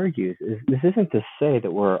Mukkala argues is this isn't to say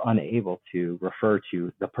that we're unable to refer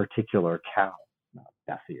to the particular cow,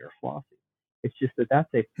 Bessie or Flossie. It's just that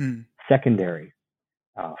that's a secondary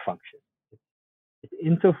function. It's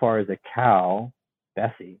insofar as a cow,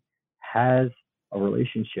 Bessie, has a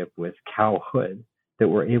relationship with cowhood that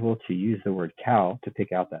we're able to use the word cow to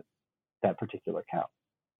pick out that particular cow.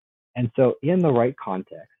 And so in the right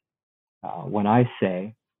context, when I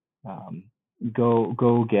say,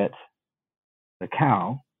 go get the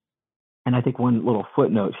cow, and I think one little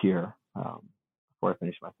footnote here, before I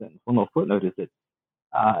finish my sentence, one little footnote is that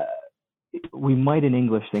we might in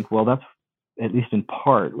English think, well, that's at least in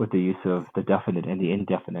part what the use of the definite and the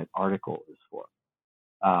indefinite article is for.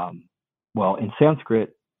 Well, in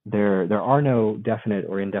Sanskrit, there are no definite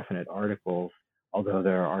or indefinite articles, although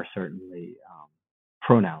there are certainly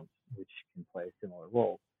pronouns which can play similar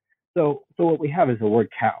roles. So what we have is the word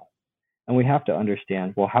cow, and we have to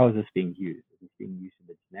understand, well, how is this being used? Is this being used in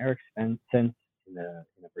the generic sense, in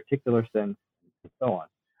a particular sense, and so on?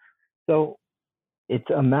 So it's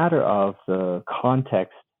a matter of the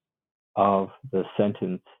context of the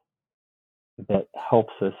sentence that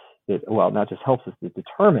helps us, not just helps us, it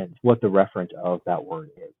determines what the referent of that word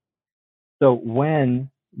is. So when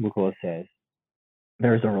Mukkala says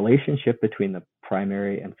there's a relationship between the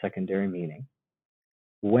primary and secondary meaning,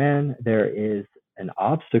 when there is an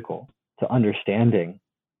obstacle to understanding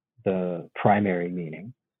the primary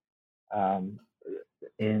meaning,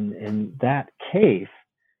 in that case,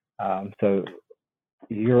 so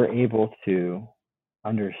you're able to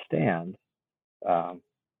understand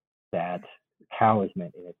that cow is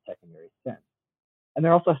meant in its secondary sense. And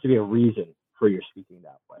there also has to be a reason for your speaking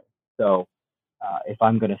that way. So if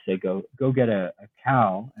I'm going to say go get a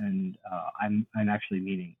cow, and I'm actually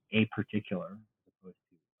meaning a particular as opposed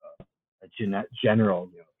to a general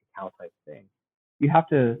cow type thing, you have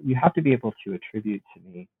to be able to attribute to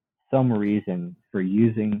me some reason for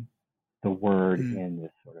using the word in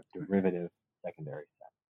this sort of derivative secondary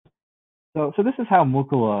sense. So this is how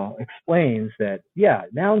Mukkala explains that, yeah,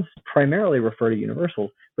 nouns primarily refer to universals,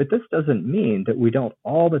 but this doesn't mean that we don't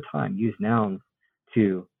all the time use nouns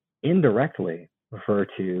to indirectly refer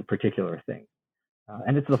to particular things.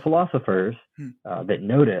 And it's the philosophers that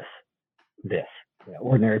notice this.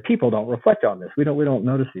 Ordinary people don't reflect on this. We don't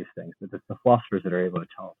notice these things, but it's the philosophers that are able to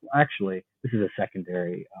tell us, well, actually, this is a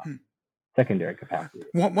secondary capacity.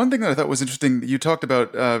 One thing that I thought was interesting, you talked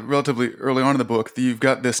about relatively early on in the book, that you've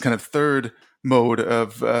got this kind of third mode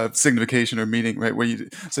of signification or meaning, right?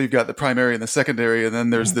 So you've got the primary and the secondary, and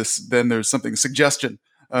then there's something suggestion,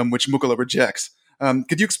 which Mukkala rejects.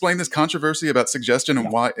 Could you explain this controversy about suggestion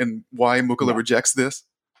and why Mukkala rejects this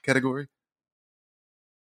category?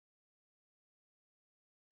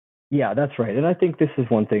 Yeah, that's right. And I think this is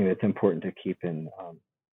one thing that's important to keep in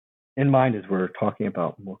mind as we're talking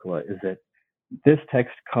about Mukkala, is that this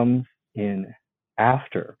text comes in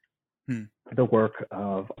after the work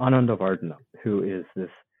of Anandavardhana, who is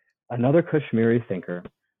another Kashmiri thinker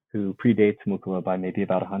who predates Mukula by maybe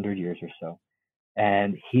about 100 years or so.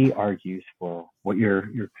 And he argues for what you're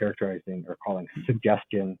characterizing or calling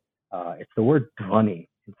suggestion. It's the word dhvani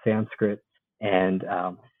in Sanskrit. And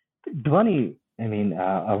dhvani,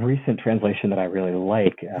 a recent translation that I really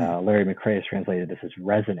like, Larry McRae has translated this as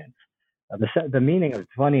resonance. The meaning of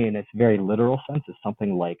dhvani in its very literal sense is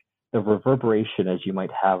something like the reverberation as you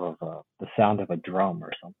might have of the sound of a drum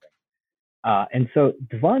or something. And so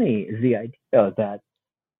dhvani is the idea that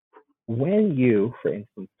when you, for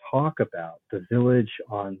instance, talk about the village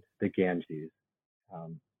on the Ganges,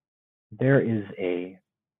 there is a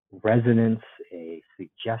resonance, a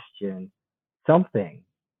suggestion, something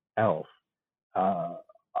else,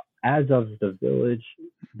 as of the village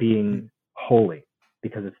being holy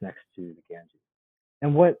because it's next to the Ganges.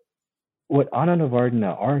 And what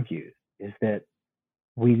Anandavardhana argues is that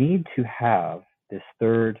we need to have this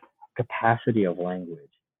third capacity of language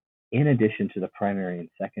in addition to the primary and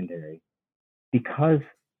secondary, because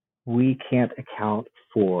we can't account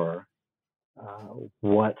for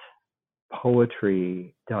what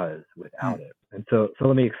poetry does without it. And so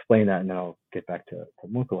let me explain that, and then I'll get back to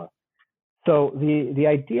Mukula. So the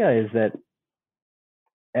idea is that,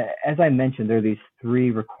 as I mentioned, there are these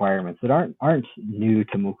three requirements that aren't new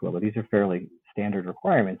to Mukula, but these are fairly standard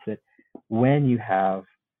requirements, that when you have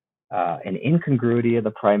an incongruity of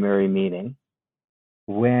the primary meaning,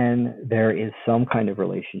 when there is some kind of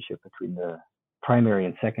relationship between the primary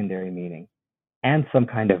and secondary meaning, and some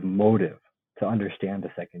kind of motive to understand the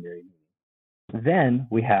secondary meaning, then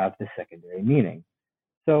we have the secondary meaning.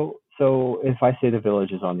 So if I say the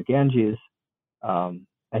village is on the Ganges, and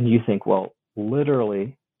you think, well,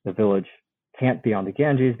 literally the village can't be on the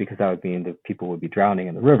Ganges because that would mean that people would be drowning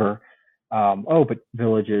in the river. But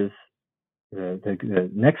villages, the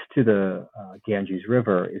next to the Ganges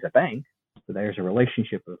River is a bank, so there's a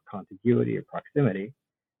relationship of contiguity or proximity.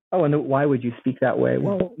 Oh, and why would you speak that way?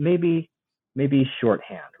 Well, maybe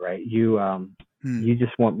shorthand, right? You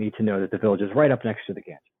just want me to know that the village is right up next to the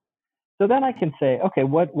Ganges. So then I can say, okay,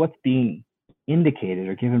 what's being indicated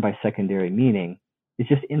or given by secondary meaning is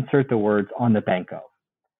just insert the words on the bank of.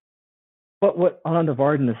 But what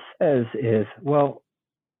Anandavardhana says is, well,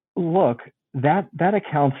 look, that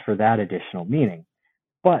accounts for that additional meaning.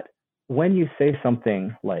 But when you say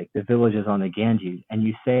something like the village is on the Ganges, and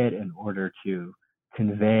you say it in order to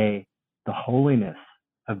convey the holiness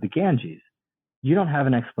of the Ganges, you don't have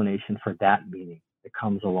an explanation for that meaning that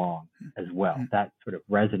comes along as well, that sort of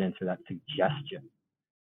resonance or that suggestion.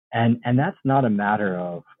 And that's not a matter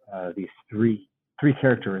of these three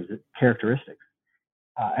characteristics.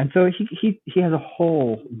 And so he has a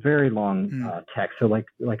whole very long text. So like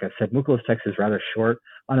I said, Mukula's text is rather short.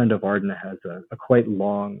 Anandavardhana has a quite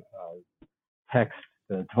long text,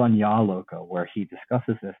 the Dvanyaloka, where he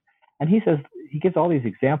discusses this. And he gives all these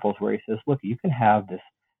examples where he says, look, you can have this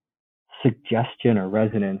suggestion or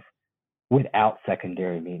resonance without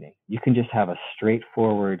secondary meaning. You can just have a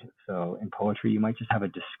straightforward, so in poetry, you might just have a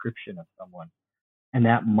description of someone, and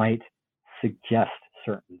that might suggest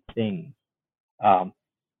certain things.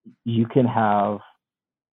 You can have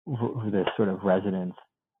this sort of resonance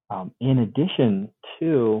in addition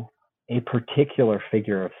to a particular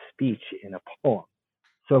figure of speech in a poem.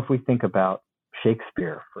 So if we think about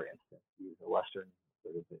Shakespeare, for instance, use a Western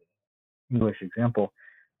sort of English example,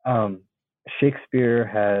 Shakespeare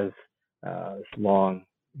has this long,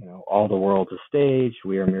 all the world's a stage,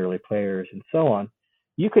 we are merely players, and so on.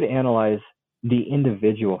 You could analyze the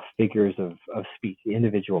individual figures of speech, the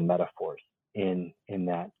individual metaphors in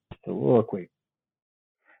that soliloquy.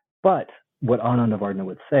 But what Anandavardhana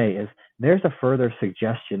would say is there's a further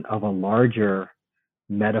suggestion of a larger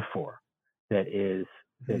metaphor that is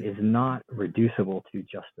not reducible to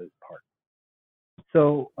just those parts.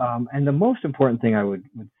 So, and the most important thing I would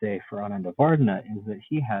say for Anandavardhana is that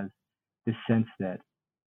he has this sense that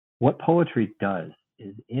what poetry does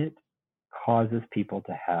is it causes people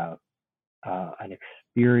to have an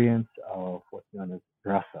experience of what's known as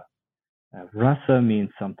rasa. Rasa means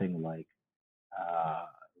something like,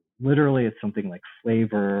 literally it's something like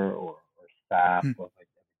flavor or sap or like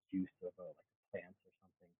the juice of a plant or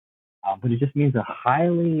something. But it just means a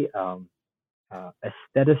highly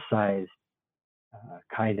aestheticized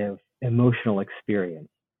kind of emotional experience.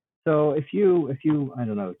 So if you, I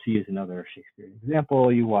don't know, to use another Shakespearean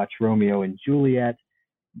example, you watch Romeo and Juliet,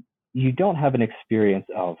 you don't have an experience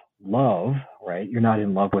of love, right? You're not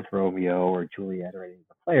in love with Romeo or Juliet or any of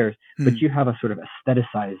the players, but you have a sort of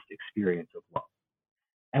aestheticized experience of love.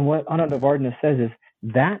 And what Anandavardhana says is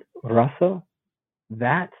that rasa,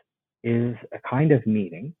 that is a kind of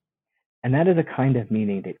meaning And that is a kind of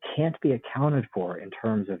meaning that can't be accounted for in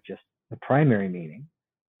terms of just the primary meaning.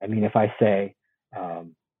 I mean, if I say,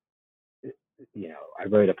 um, I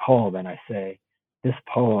write a poem and I say, this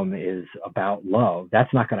poem is about love,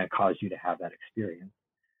 that's not going to cause you to have that experience.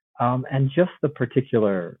 And just the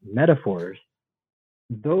particular metaphors,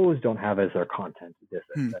 those don't have as their content this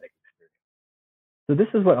aesthetic experience. So this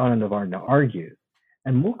is what Anandavarna argues.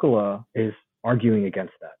 And Mukula is arguing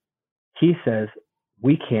against that. He says,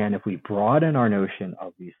 we can, if we broaden our notion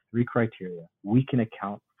of these three criteria, we can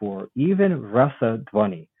account for even rasa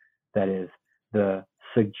dvani, that is the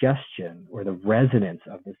suggestion or the resonance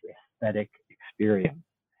of this aesthetic experience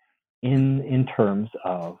in terms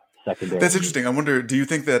of secondary. That's interesting. I wonder, do you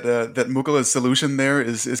think that that Mukula's solution there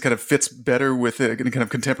is kind of fits better with a kind of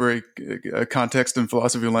contemporary context and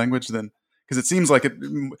philosophy of language than, because it seems like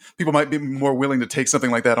people might be more willing to take something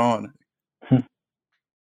like that on.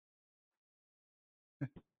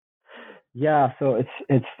 Yeah, so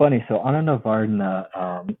it's funny. So Anandavarna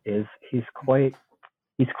he's quite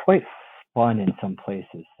fun in some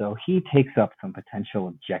places. So he takes up some potential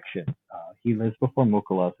objections. He lives before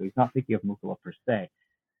Mukula, so he's not thinking of Mukula per se,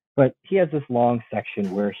 but he has this long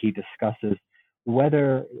section where he discusses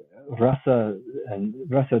whether rasa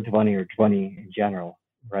dvani or dvani in general,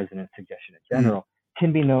 resonant suggestion in general,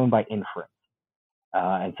 can be known by inference.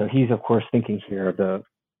 And so he's of course thinking here of the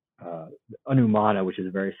anumana, which is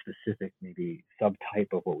a very specific, maybe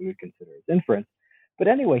subtype of what we would consider as inference. But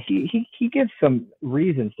anyway, he gives some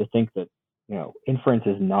reasons to think that inference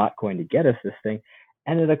is not going to get us this thing.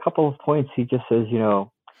 And at a couple of points, he just says, you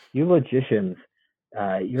logicians,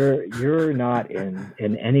 you're not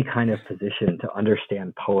in any kind of position to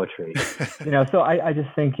understand poetry. So I just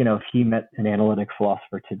think, if he met an analytic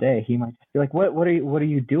philosopher today, he might just be like, what are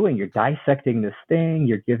you doing? You're dissecting this thing.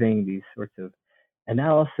 You're giving these sorts of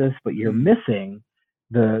analysis, but you're missing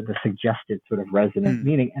the suggested sort of resonant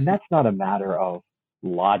meaning. And that's not a matter of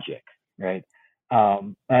logic, right?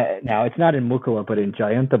 Now it's not in Mukula, but in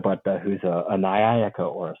Jayantabhatta, who's a Nyayaka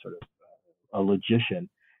or a sort of a logician,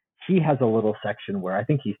 he has a little section where I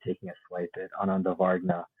think he's taking a swipe at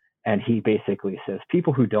Anandavarna, and he basically says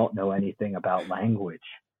people who don't know anything about language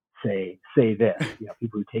say this.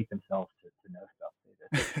 People who take themselves to know stuff say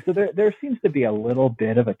this. So there seems to be a little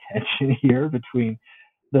bit of a tension here between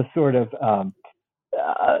the sort of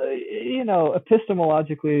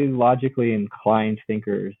epistemologically, logically inclined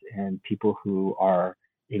thinkers and people who are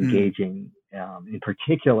engaging in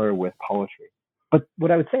particular with poetry. But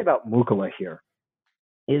what I would say about Mukula here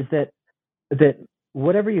is that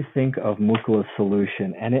whatever you think of Mukula's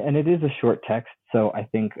solution, and it is a short text, so I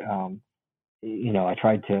think I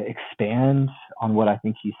tried to expand on what I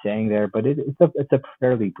think he's saying there, but it's a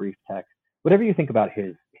fairly brief text. Whatever you think about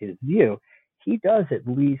his view, he does at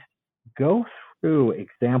least go through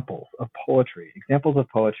examples of poetry,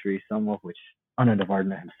 some of which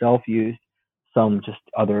Anandavarna himself used, some just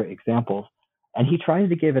other examples, and he tries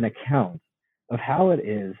to give an account of how it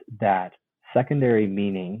is that secondary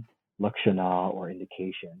meaning, lakshana or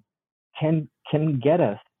indication, can get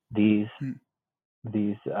us these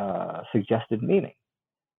suggested meaning.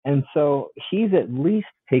 And so he's at least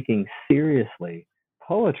taking seriously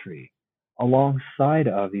poetry alongside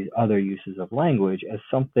of these other uses of language as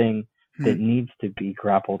something that needs to be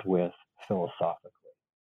grappled with philosophically.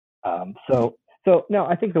 So now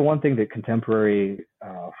I think the one thing that contemporary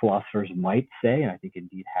philosophers might say, and I think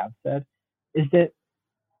indeed have said, is that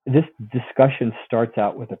this discussion starts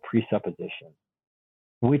out with a presupposition,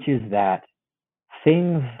 which is that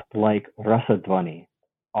things like rasadvani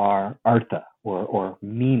are artha or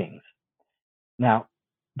meanings. Now,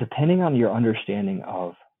 depending on your understanding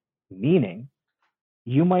of meaning,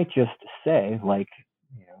 you might just say, like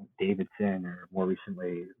Davidson or more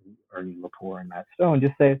recently Ernie Lepore and Matt Stone,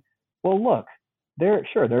 just say, well, look,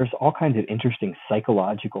 there's all kinds of interesting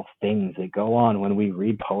psychological things that go on when we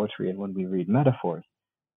read poetry and when we read metaphors.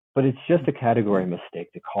 But it's just a category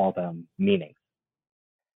mistake to call them meanings.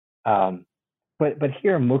 But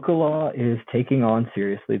here Mukula is taking on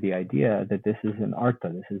seriously the idea that this is an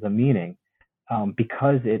artha, this is a meaning,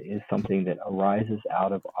 because it is something that arises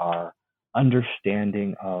out of our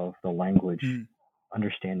understanding of the language,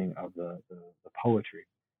 understanding of the poetry.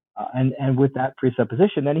 And with that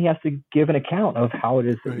presupposition, then he has to give an account of how it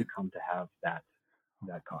is that we come to have that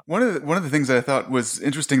concept. One of the things that I thought was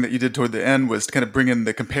interesting that you did toward the end was to kind of bring in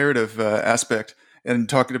the comparative aspect and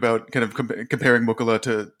talking about kind of comparing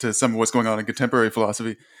Mukula to some of what's going on in contemporary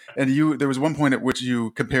philosophy. And there was one point at which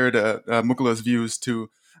you compared Mukula's views to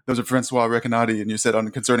those of Francois Recanati, and you said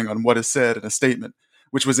concerning what is said in a statement,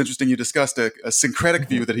 which was interesting. You discussed a syncretic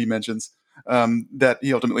view that he mentions that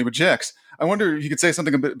he ultimately rejects. I wonder if you could say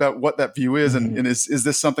something a bit about what that view is, and is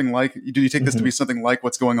this something like? Do you take this to be something like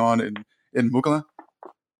what's going on in Mukkala?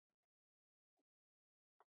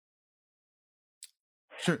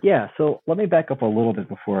 Sure. Yeah, so let me back up a little bit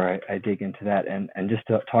before I dig into that, and just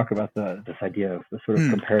to talk about this idea of the sort of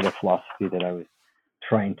comparative philosophy that I was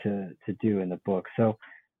trying to do in the book. So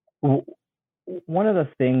one of the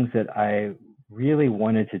things that I really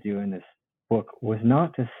wanted to do in this book was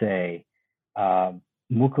not to say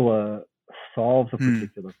Mukkala solves a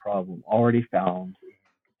particular problem already found in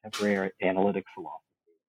contemporary analytic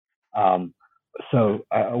philosophy. So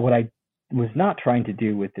what I was not trying to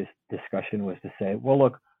do with this discussion was to say, well,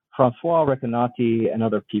 look, Francois Recanati and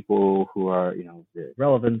other people who are, the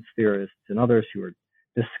relevance theorists and others who are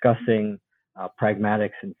discussing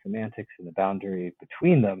pragmatics and semantics and the boundary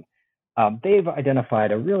between them, they've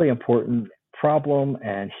identified a really important problem,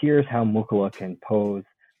 and here's how Mukkala can pose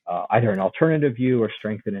either an alternative view or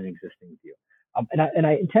strengthen an existing view. And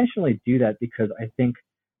I intentionally do that because I think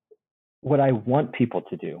what I want people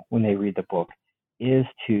to do when they read the book is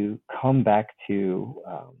to come back to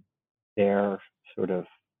their sort of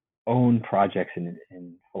own projects in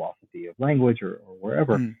philosophy of language or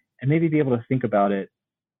wherever, and maybe be able to think about it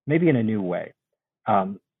maybe in a new way.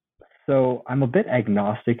 So I'm a bit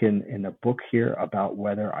agnostic in the book here about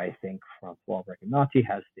whether I think Francois Recanati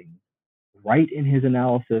has things right in his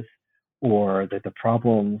analysis, or that the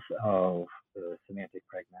problems of the semantic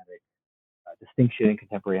pragmatic distinction in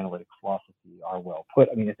contemporary analytic philosophy are well put.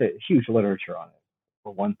 I mean, it's a huge literature on it,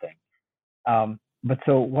 for one thing. But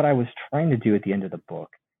so what I was trying to do at the end of the book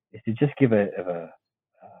is to just give I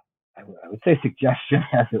would say suggestion,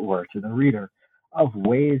 as it were, to the reader of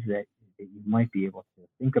ways that you might be able to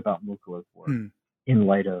think about Mukkala's work in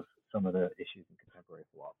light of some of the issues in contemporary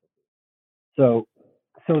philosophy. So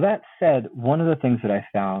that said, one of the things that I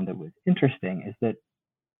found that was interesting is that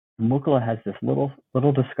Mukkala has this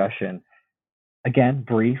little discussion, again,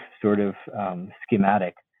 brief, sort of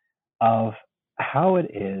schematic, of how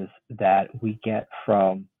it is that we get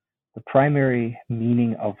from the primary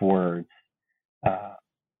meaning of words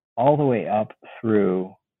all the way up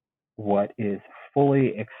through what is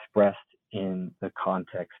fully expressed in the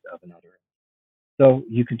context of an utterance. So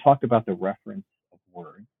you can talk about the reference of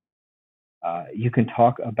words. You can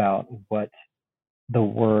talk about what the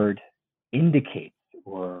word indicates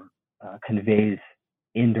or conveys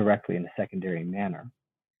indirectly in a secondary manner.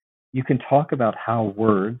 You can talk about how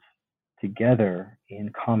words together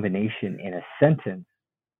in combination in a sentence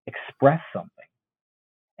express something.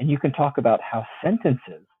 And you can talk about how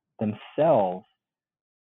sentences themselves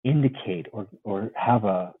indicate or have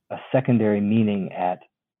a secondary meaning at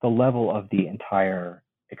the level of the entire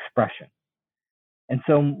expression. And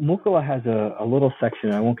so Mukkala has a little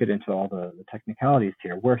section, I won't get into all the technicalities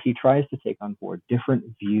here, where he tries to take on board different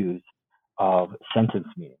views of sentence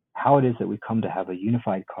meaning, how it is that we come to have a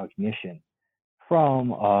unified cognition from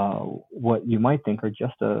what you might think are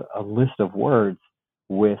just a list of words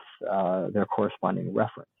with their corresponding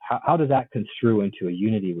reference. How does that construe into a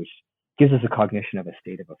unity which gives us a cognition of a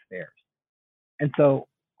state of affairs? And so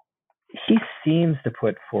he seems to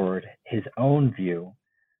put forward his own view,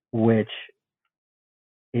 which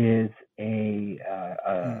is a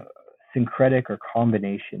syncretic or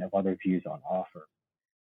combination of other views on offer,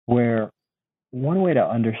 where one way to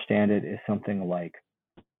understand it is something like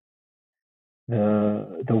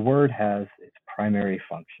the word has its primary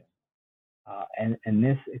function, and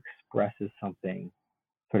this expresses something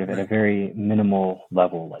sort of at a very minimal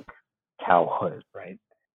level, like cowhood, right?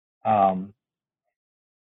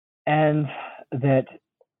 And that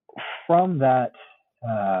from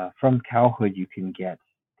cowhood you can get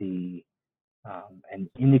an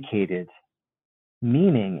indicated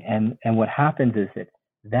meaning, and what happens is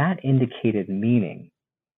that indicated meaning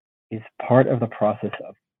is part of the process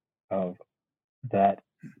of that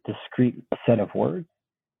discrete set of words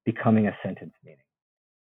becoming a sentence meaning.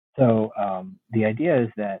 So the idea is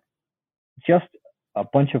that just a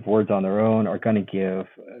bunch of words on their own are going to give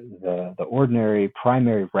the ordinary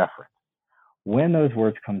primary reference. When those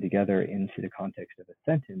words come together into the context of a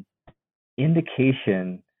sentence,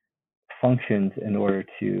 indication functions in order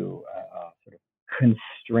to sort of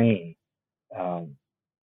constrain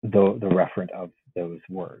the referent of those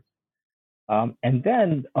words. And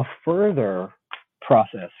then a further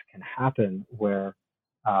process can happen where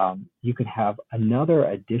you can have another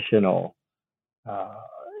additional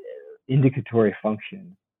indicatory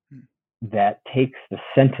function that takes the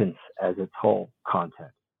sentence as its whole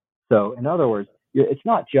content. So in other words, it's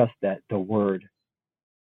not just that the word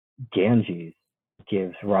Ganges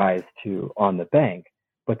gives rise to on the bank,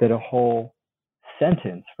 but that a whole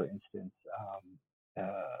sentence, for instance,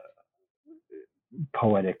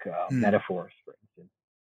 poetic metaphors, for instance,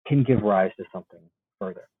 can give rise to something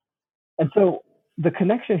further. And so the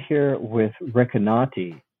connection here with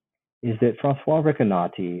Recanati is that Francois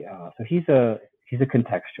Recanati, so he's a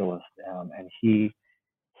contextualist, and he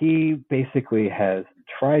basically has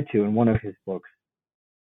tried to, in one of his books,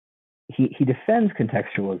 he defends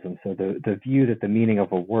contextualism, so the view that the meaning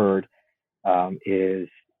of a word is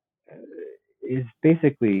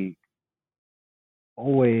basically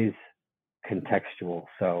always contextual.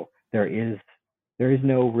 So there is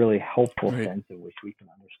no really helpful sense in which we can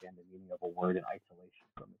understand the meaning of a word in isolation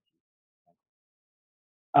from its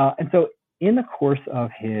and so in the course of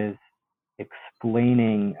his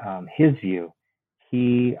explaining his view,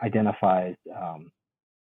 he identifies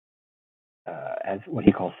as what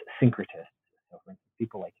he calls syncretists. So for instance,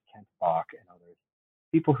 people like Kent Bach and others,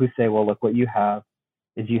 people who say, well, look, what you have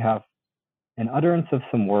is you have an utterance of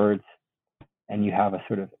some words, and you have a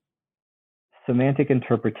sort of semantic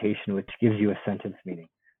interpretation which gives you a sentence meaning.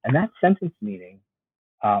 And that sentence meaning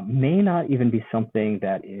may not even be something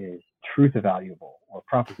that is truth evaluable or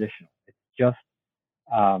propositional. It's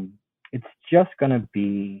just going to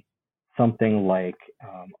be something like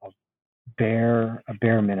a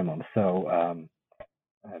bare minimum. So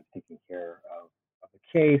I'm thinking here of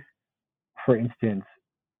a case, for instance,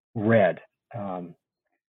 red.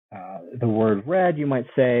 The word red, you might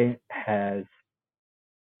say, has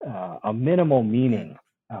a minimal meaning,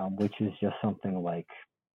 which is just something like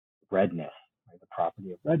redness, right? The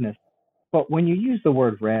property of redness. But when you use the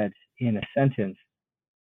word red in a sentence,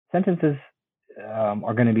 sentences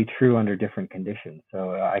are going to be true under different conditions.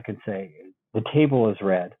 So I could say the table is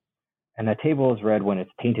red, and the table is red when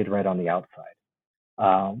it's painted red on the outside.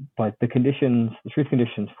 But the truth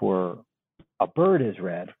conditions for a bird is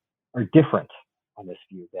red are different on this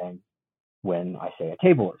view than when I say a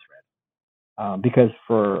table is red. Because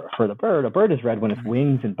for the bird, a bird is red when its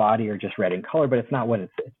wings and body are just red in color, but it's not when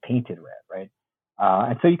it's painted red, right?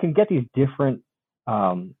 And so you can get these different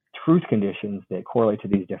truth conditions that correlate to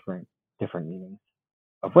these different meanings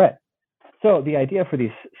of red. So the idea for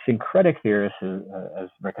these syncretic theorists, as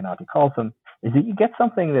Recanati calls them, is that you get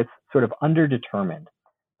something that's sort of underdetermined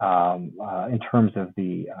in terms of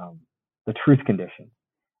the truth condition,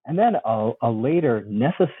 and then a later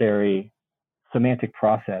necessary semantic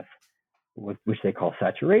process, which they call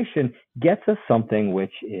saturation, gets us something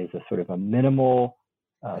which is a sort of a minimal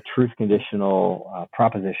truth conditional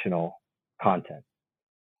propositional content.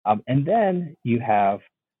 And then you have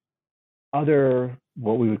other,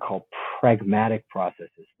 what we would call pragmatic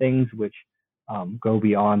processes, things which go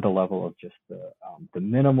beyond the level of just the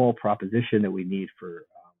minimal proposition that we need for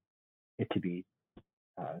it to be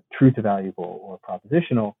truth evaluable or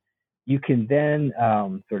propositional. You can then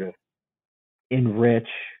sort of enrich,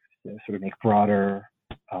 sort of make broader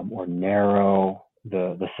or narrow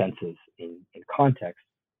the senses in context.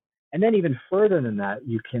 And then even further than that,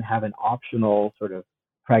 you can have an optional sort of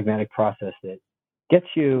pragmatic process that gets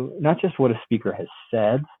you not just what a speaker has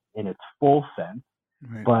said in its full sense,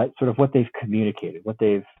 right, but sort of what they've communicated, what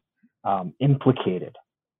they've implicated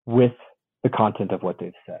with the content of what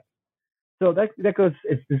they've said. So that goes,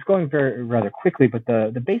 it's going rather quickly, but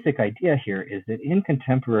the basic idea here is that in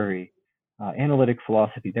contemporary analytic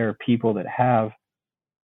philosophy, there are people that have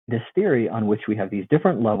this theory on which we have these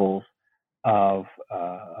different levels of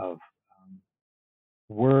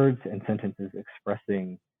words and sentences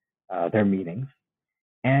expressing their meanings.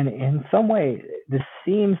 And in some way, this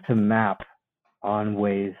seems to map on the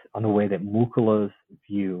way that Mukkula's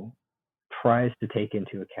view tries to take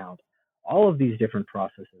into account all of these different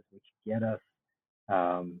processes which get us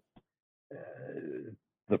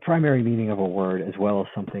the primary meaning of a word as well as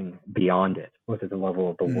something beyond it, both at the level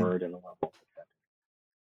of the word and the level of the sentence.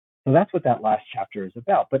 So that's what that last chapter is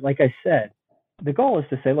about. But like I said, the goal is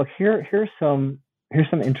to say, look, here's some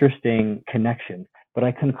interesting connections. But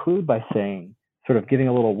I conclude by saying, sort of giving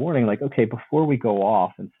a little warning, like, okay, before we go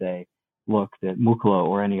off and say, look, that Mukkula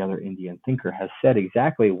or any other Indian thinker has said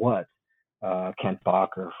exactly what Kent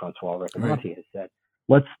Bach or Francois Recanati has said,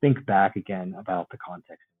 let's think back again about the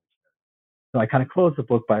context. So I kind of close the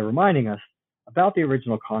book by reminding us about the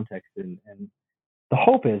original context, and the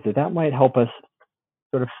hope is that might help us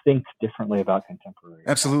sort of think differently about contemporary.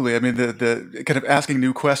 Absolutely. I mean, the kind of asking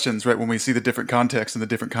new questions, right, when we see the different contexts and the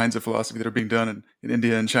different kinds of philosophy that are being done in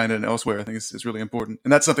India and China and elsewhere, I think is really important.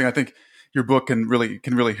 And that's something I think your book can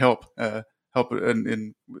really help in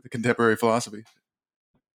the contemporary philosophy.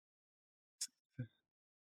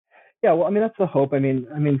 Yeah, well, I mean, that's the hope. I mean,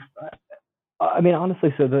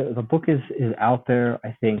 honestly, so the book is out there.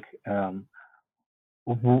 I think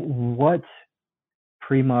what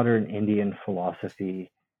pre-modern Indian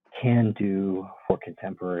philosophy can do for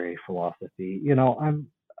contemporary philosophy. I'm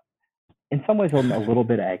in some ways I'm a little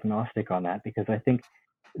bit agnostic on that because I think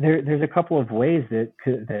there's a couple of ways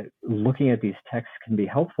that looking at these texts can be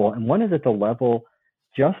helpful, and one is at the level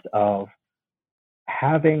just of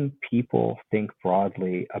having people think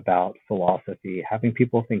broadly about philosophy, having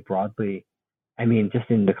people think broadly. I mean, just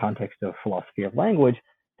in the context of philosophy of language,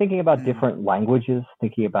 thinking about different languages,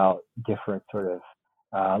 thinking about different sort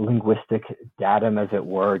of linguistic datum, as it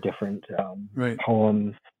were, different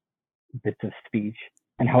poems, bits of speech,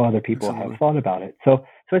 and how other people have thought about it. So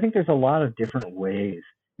I think there's a lot of different ways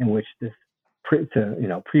in which this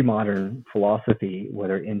pre-modern philosophy,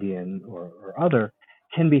 whether Indian or other,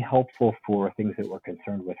 can be helpful for things that we're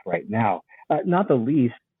concerned with right now. Not the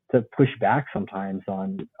least to push back sometimes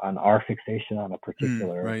on our fixation on a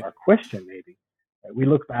particular our question. Maybe we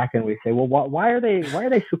look back and we say, well, why are they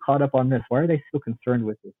so caught up on this? Why are they so concerned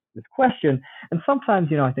with this question? And sometimes,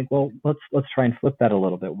 I think, well, let's try and flip that a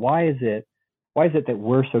little bit. Why is it that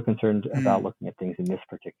we're so concerned about looking at things in this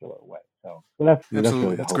particular way? So that's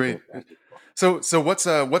really the great. So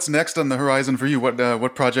what's next on the horizon for you?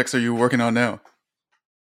 What projects are you working on now?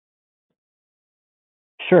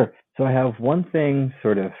 Sure. So I have one thing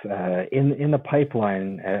sort of in the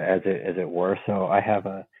pipeline, as it were. So I have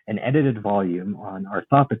an edited volume on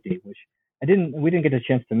orthopathy, which we didn't get a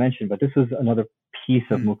chance to mention, but this was another piece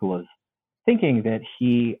of Mukula's thinking that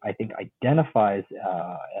he, I think, identifies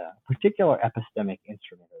a particular epistemic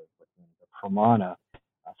instrument, or the pramana.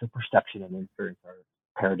 So perception and inference are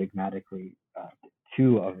paradigmatically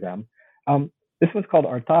two of them. This one's called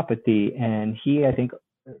orthopathy, and he, I think,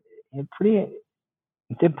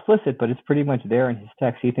 it's implicit, but it's pretty much there in his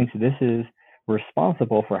text. He thinks this is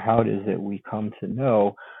responsible for how it is that we come to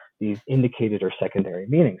know these indicated or secondary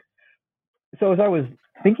meanings. So as I was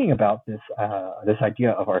thinking about this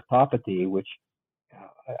idea of orthopathy, which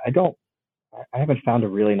I haven't found a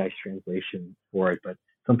really nice translation for it, but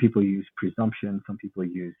some people use presumption, some people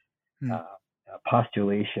use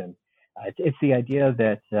postulation. It's the idea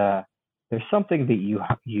that there's something that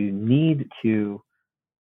you need to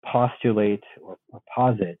postulate or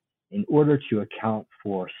posit in order to account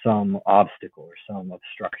for some obstacle or some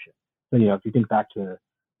obstruction. So, if you think back to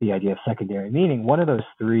the idea of secondary meaning, one of those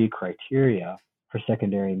three criteria for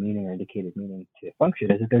secondary meaning or indicated meaning to function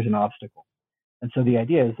is that there's an obstacle. And so the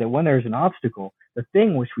idea is that when there's an obstacle, the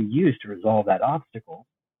thing which we use to resolve that obstacle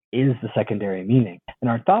is the secondary meaning. And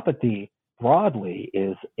orthopathy broadly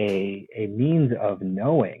is a means of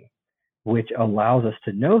knowing, which allows us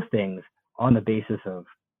to know things on the basis of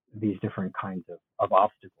these different kinds of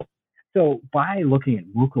obstacles. So by looking at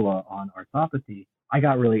Mukula on orthopathy, I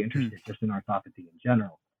got really interested just in orthopathy in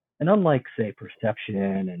general. And unlike, say,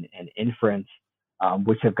 perception and inference,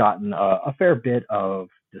 which have gotten a fair bit of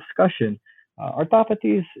discussion,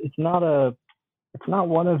 orthopathy it's not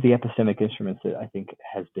one of the epistemic instruments that I think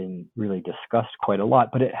has been really discussed quite a lot,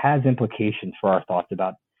 but it has implications for our thoughts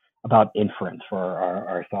about inference, for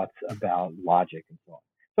our thoughts about logic and so on.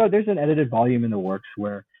 So there's an edited volume in the works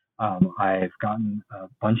where I've gotten a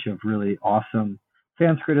bunch of really awesome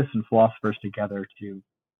Sanskritists and philosophers together to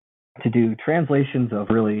do translations of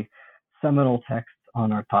really seminal texts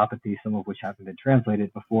on orthopathy, some of which haven't been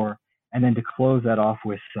translated before, and then to close that off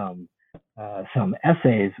with some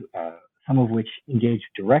essays, some of which engage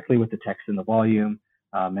directly with the text in the volume,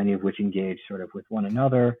 many of which engage sort of with one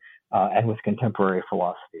another and with contemporary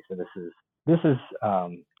philosophy. So this is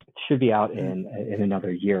should be out in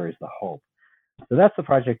another year is the hope. So that's the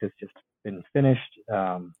project that's just been finished,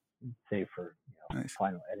 save for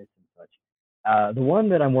final edits and such. The one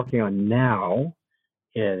that I'm working on now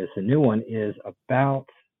is a new one, is about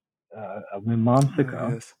a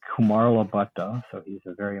Mimamsaka, Kumarila Bhatta. So he's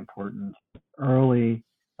a very important early,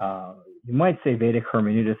 you might say Vedic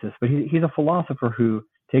hermeneuticist, but he's a philosopher who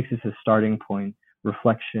takes as his starting point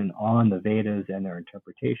reflection on the Vedas and their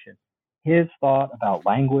interpretation. His thought about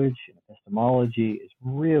language and epistemology is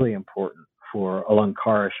really important for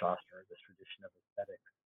Alankara Shastra, this tradition of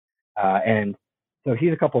aesthetics. And so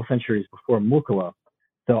he's a couple of centuries before Mukula.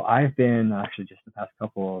 So I've been, actually just the past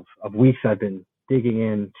couple of weeks, I've been digging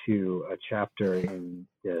into a chapter in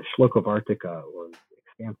the Shlokavartika, or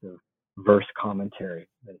expansive verse commentary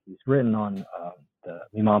that he's written on the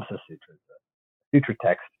Mimamsa Sutra, the sutra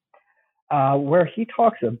text, where he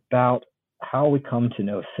talks about how we come to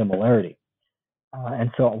know similarity.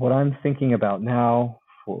 And so what I'm thinking about now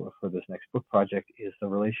for this next book project is the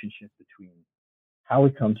relationship between how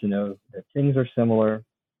we come to know that things are similar,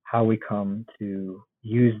 how we come to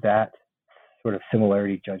use that sort of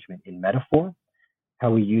similarity judgment in metaphor,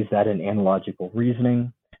 how we use that in analogical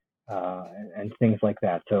reasoning, and things like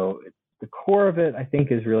that. So the core of it, I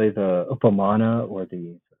think, is really the Upamana, or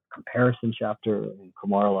the comparison chapter in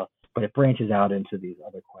Kumarila, but it branches out into these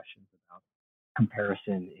other questions about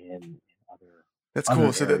comparison in other. That's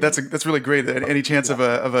cool. So that's really great. Any chance of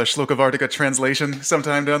a Shlokavartika translation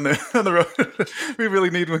sometime down the road? We really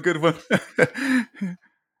need a good one.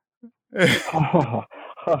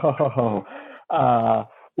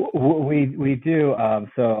 We do.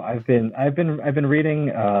 So I've been reading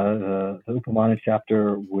the Upamana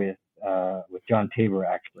chapter with John Tabor.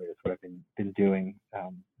 Actually, that's what I've been doing,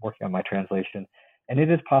 working on my translation. And it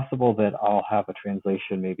is possible that I'll have a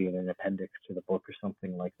translation, maybe in an appendix to the book or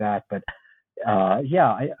something like that. But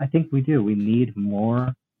I think we do. We need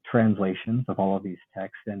more translations of all of these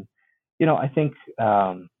texts. And I think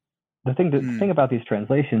the thing about these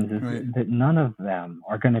translations is that none of them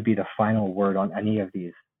are going to be the final word on any of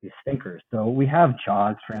these thinkers. So we have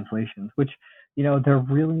Jaw's translations, which they're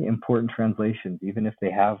really important translations, even if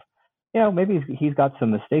they have maybe he's got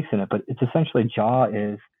some mistakes in it, but it's essentially Jaw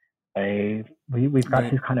is we've got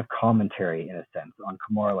his kind of commentary in a sense on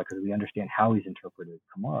Kumarila, because we understand how he's interpreted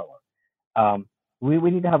Kumarila.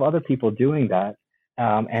 We need to have other people doing that,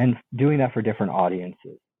 and doing that for different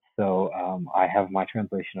audiences. So I have my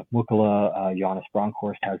translation of Mukula. Jonas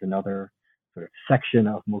Bronkhorst has another sort of section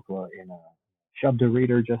of Mukula in a Shabda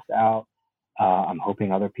reader just out. I'm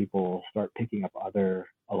hoping other people will start picking up other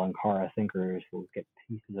Alankara thinkers who will get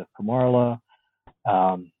pieces of Kumarila.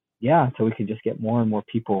 So we can just get more and more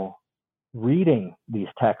people reading these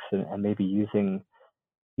texts and maybe using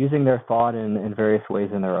their thought in various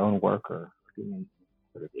ways in their own work, or being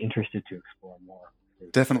sort of interested to explore more.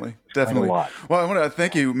 Definitely. Well, I want to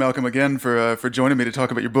thank you, Malcolm, again for joining me to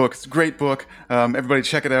talk about your book. It's a great book. Everybody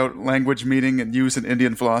check it out. Language, Meaning, and Use in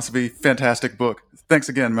Indian Philosophy. Fantastic book. Thanks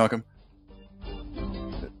again, Malcolm.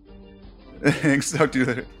 Thanks. Talk to you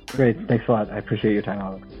later. Great. Thanks a lot. I appreciate your time,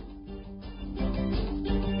 Alex.